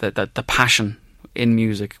realised that the passion in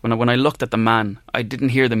music. When I looked at the man, I didn't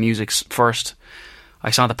hear the music first.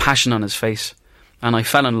 I saw the passion on his face, and I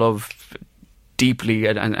fell in love deeply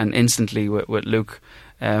and instantly with Luke.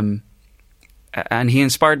 And he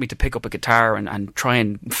inspired me to pick up a guitar and try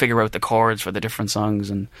and figure out the chords for the different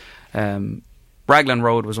songs. And Raglan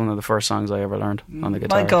Road was one of the first songs I ever learned on the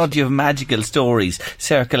guitar. My God, you have magical stories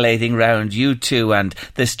circulating round you two and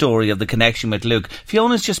the story of the connection with Luke.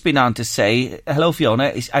 Fiona's just been on to say, hello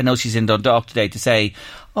Fiona, I know she's in Dundalk today, to say,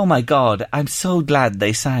 oh my God, I'm so glad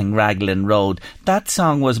they sang Raglan Road. That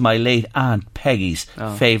song was my late Aunt Peggy's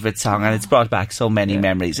favourite song, and it's brought back so many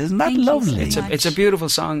memories. Isn't that lovely? It's a beautiful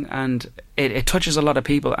song, and it touches a lot of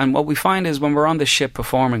people. And what we find is when we're on the ship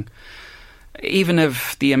performing, even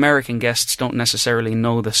if the American guests don't necessarily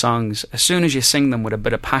know the songs, as soon as you sing them with a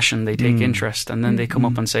bit of passion, they take interest, and then they come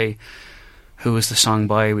up and say, who was the song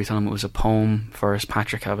by? We tell them it was a poem for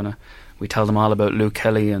Patrick Kavanagh. We tell them all about Luke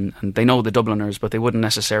Kelly, and they know the Dubliners, but they wouldn't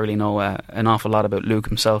necessarily know an awful lot about Luke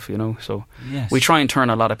himself, So we try and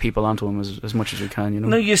turn a lot of people onto him as much as we can,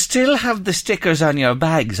 No, you still have the stickers on your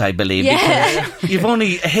bags, I believe. Yeah. Because you've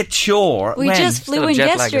only hit shore. We just flew in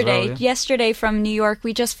yesterday. Well, Yesterday from New York.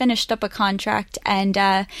 We just finished up a contract,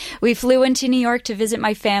 and we flew into New York to visit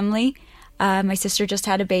my family. My sister just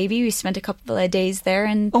had a baby. We spent a couple of days there.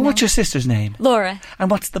 And what's your sister's name? Laura. And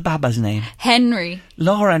what's the baba's name? Henry.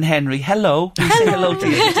 Laura and Henry, hello. We say hello to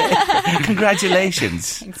you today.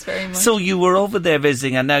 Congratulations. Thanks very much. So you were over there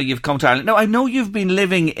visiting, and now you've come to Ireland. Now, I know you've been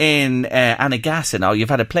living in Annagassan. You've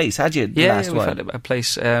had a place, had you? We've had a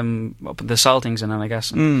place up at the Saltings in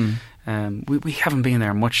Annagassan. We haven't been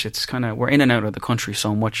there much. It's kind of, we're in and out of the country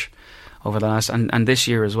so much over the last, and this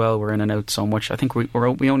year as well, we're in and out so much. I think we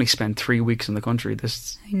only spent 3 weeks in the country I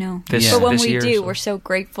know. But when we do, we're so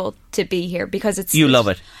grateful to be here, because you love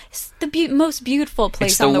it. It's the most beautiful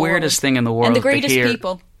place on the world. It's the weirdest thing in the world. And the greatest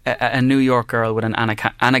people. A New York girl with an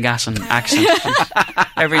Annagassan accent.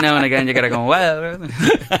 Every now and again you gotta go, well.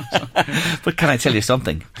 But can I tell you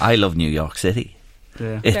something? I love New York City.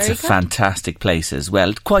 Yeah. It's a fantastic place as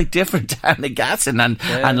well. Quite different to Annagassan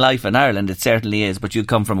and life in Ireland. It certainly is. But you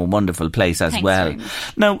come from a wonderful place as well.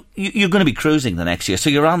 Now, you're going to be cruising the next year, so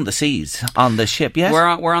you're on the seas, on the ship, yes?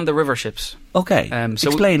 We're on the river ships. Okay.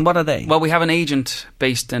 Explain, what are they? Well, we have an agent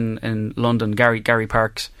based in London, Gary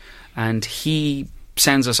Parks, and he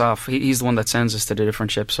sends us off. He's the one that sends us to the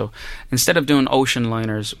different ships. So instead of doing ocean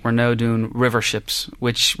liners, we're now doing river ships,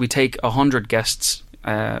 which we take 100 guests,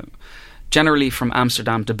 generally from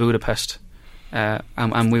Amsterdam to Budapest,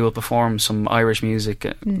 and we will perform some Irish music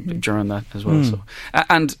during that as well. So,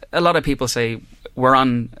 and a lot of people say, we're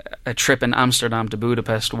on a trip in Amsterdam to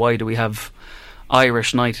Budapest, why do we have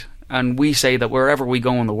Irish night? And we say that wherever we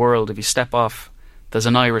go in the world, if you step off, there's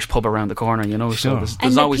an Irish pub around the corner, Sure. So there's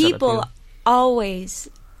and always the people always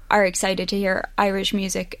are excited to hear Irish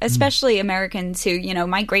music, especially Americans who,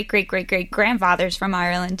 my great-great-great-great-grandfather's from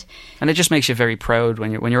Ireland. And it just makes you very proud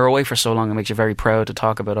when you're away for so long. It makes you very proud to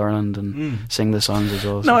talk about Ireland and sing the songs as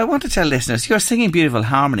well. No, I want to tell listeners, you're singing beautiful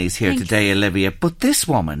harmonies here today, Olivia, but this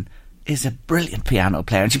woman is a brilliant piano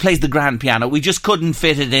player, and she plays the grand piano. We just couldn't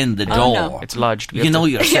fit it in the door. No. It's lodged. You know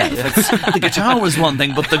yourself. The guitar was one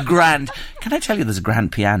thing, but the grand... Can I tell you, there's a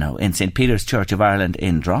grand piano in St. Peter's Church of Ireland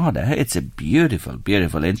in Drogheda. It's a beautiful,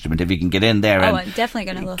 beautiful instrument. If you can get in there and I'm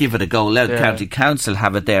definitely going to look. Give it a go. Louth County Council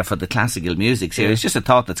have it there for the classical music series. It's just a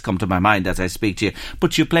thought that's come to my mind as I speak to you.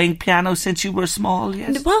 But you're playing piano since you were small,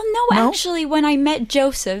 yes? Well, no, actually, when I met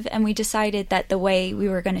Joseph and we decided that the way we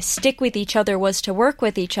were going to stick with each other was to work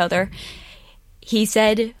with each other, he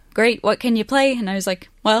said, great, what can you play? And I was like,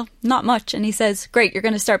 well, not much. And he says, great, you're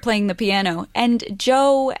going to start playing the piano. And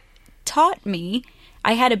Joe taught me.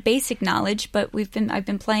 I had a basic knowledge, but I've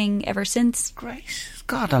been playing ever since. Great.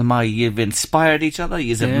 God almighty, you've inspired each other,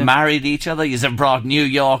 you've married each other, you've brought New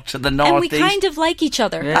York to the northeast. And we kind of like each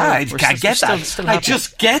other. I get that. I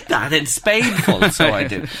just get that in spadeful, so I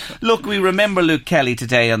do. Look, we remember Luke Kelly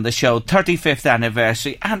today on the show, 35th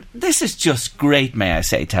anniversary, and this is just great, may I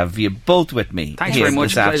say, to have you both with me. Thanks very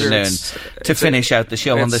much this afternoon to finish out the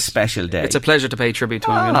show on this special day. It's a pleasure to pay tribute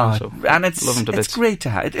to him, you know, so and it's great to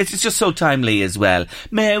have it. It's just so timely as well.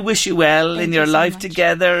 May I wish you well in your life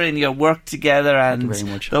together, in your work together, and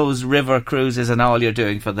those river cruises and all you're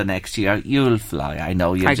doing for the next year. You'll fly, I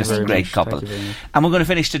know. You're just a great couple. And we're going to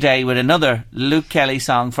finish today with another Luke Kelly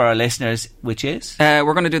song for our listeners, which is?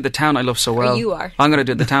 We're going to do The Town I Love So Well. You are. I'm going to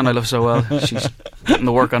do The Town I Love So Well. She's putting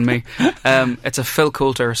the work on me. It's a Phil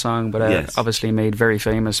Coulter song, but obviously made very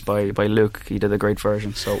famous by Luke. He did a great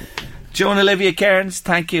version, so... Joe and Olivia Cairns,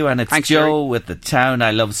 thank you. And it's Thanks, Joe Jerry. With The Town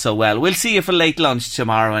I Love So Well. We'll see you for late lunch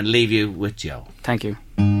tomorrow and leave you with Joe. Thank you.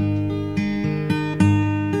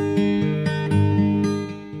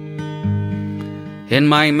 In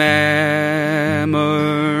my memory,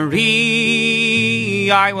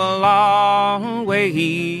 I will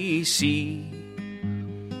always see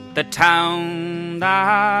the town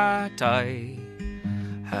that I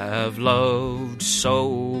have loved so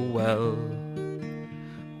well,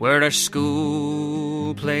 where our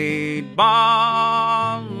school played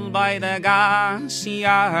ball by the gas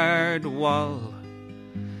yard wall,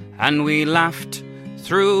 and we laughed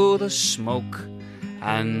through the smoke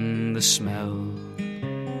and the smell.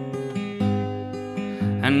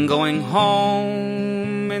 And going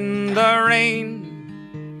home in the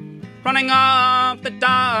rain, running up the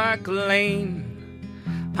dark lane,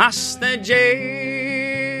 past the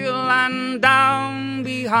jail and down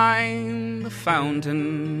behind the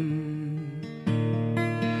fountain.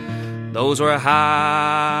 Those were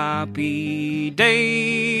happy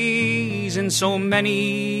days in so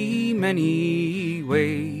many, many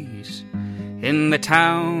ways, in the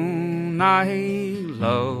town I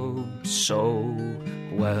loved so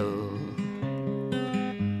well.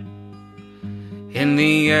 In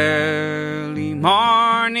the early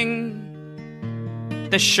morning,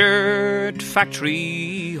 the shirt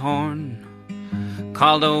factory horn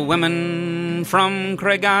called the women from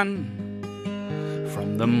Creggan,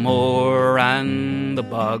 from the moor and the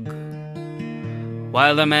bog,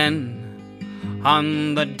 while the men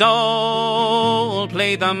on the dole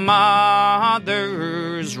played the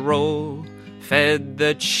mother's role, fed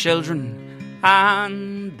the children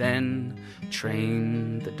and then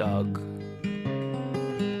trained the dog.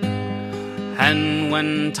 And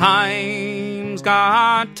when times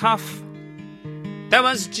got tough, there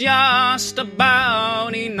was just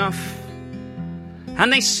about enough,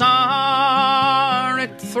 and they saw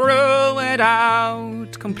it through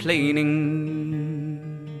without complaining.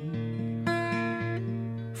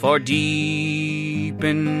 For deep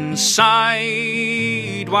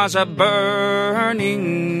inside was a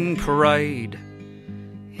burning pride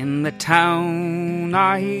in the town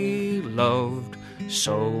I loved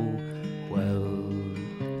so well.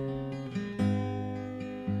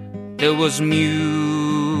 There was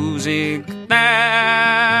music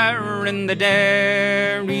there in the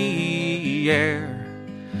dairy air,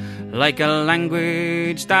 like a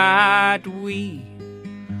language that we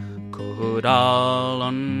could all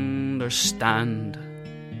understand.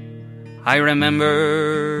 I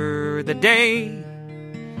remember the day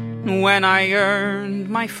when I earned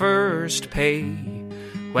my first pay,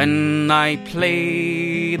 when I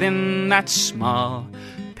played in that small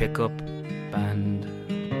pickup band.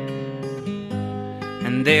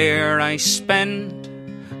 And there I spent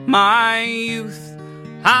my youth,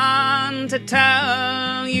 and to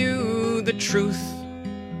tell you the truth,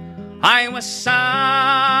 I was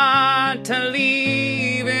sad to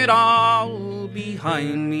leave it all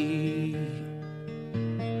behind me.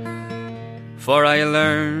 For I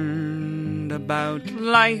learned about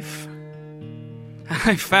life,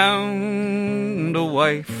 I found a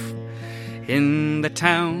wife in the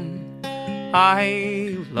town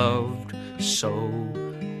I loved so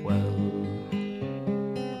well.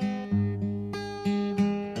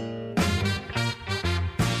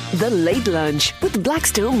 The Late Lunch with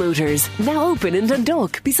Blackstone Motors. Now open in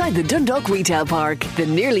Dundalk beside the Dundalk Retail Park. The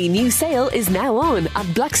nearly new sale is now on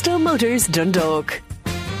at Blackstone Motors Dundalk.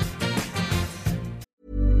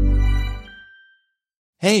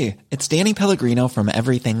 Hey, it's Danny Pellegrino from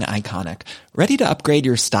Everything Iconic. Ready to upgrade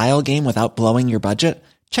your style game without blowing your budget?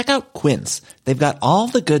 Check out Quince. They've got all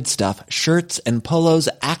the good stuff, shirts and polos,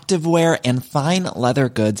 activewear, and fine leather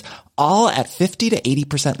goods, all at 50 to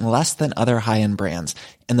 80% less than other high-end brands.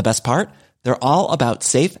 And the best part? They're all about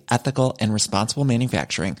safe, ethical, and responsible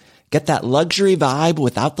manufacturing. Get that luxury vibe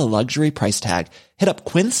without the luxury price tag. Hit up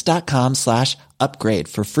quince.com/upgrade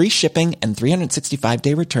for free shipping and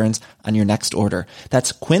 365-day returns on your next order.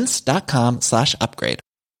 That's quince.com/upgrade.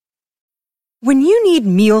 When you need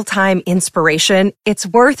mealtime inspiration, it's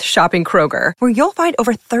worth shopping Kroger, where you'll find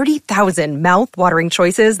over 30,000 mouth-watering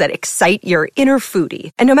choices that excite your inner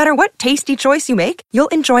foodie. And no matter what tasty choice you make, you'll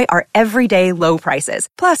enjoy our everyday low prices,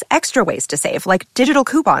 plus extra ways to save, like digital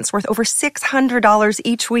coupons worth over $600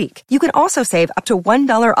 each week. You can also save up to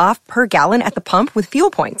 $1 off per gallon at the pump with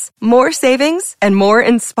fuel points. More savings and more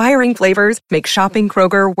inspiring flavors make shopping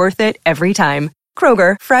Kroger worth it every time.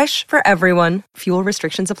 Kroger, fresh for everyone. Fuel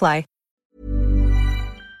restrictions apply.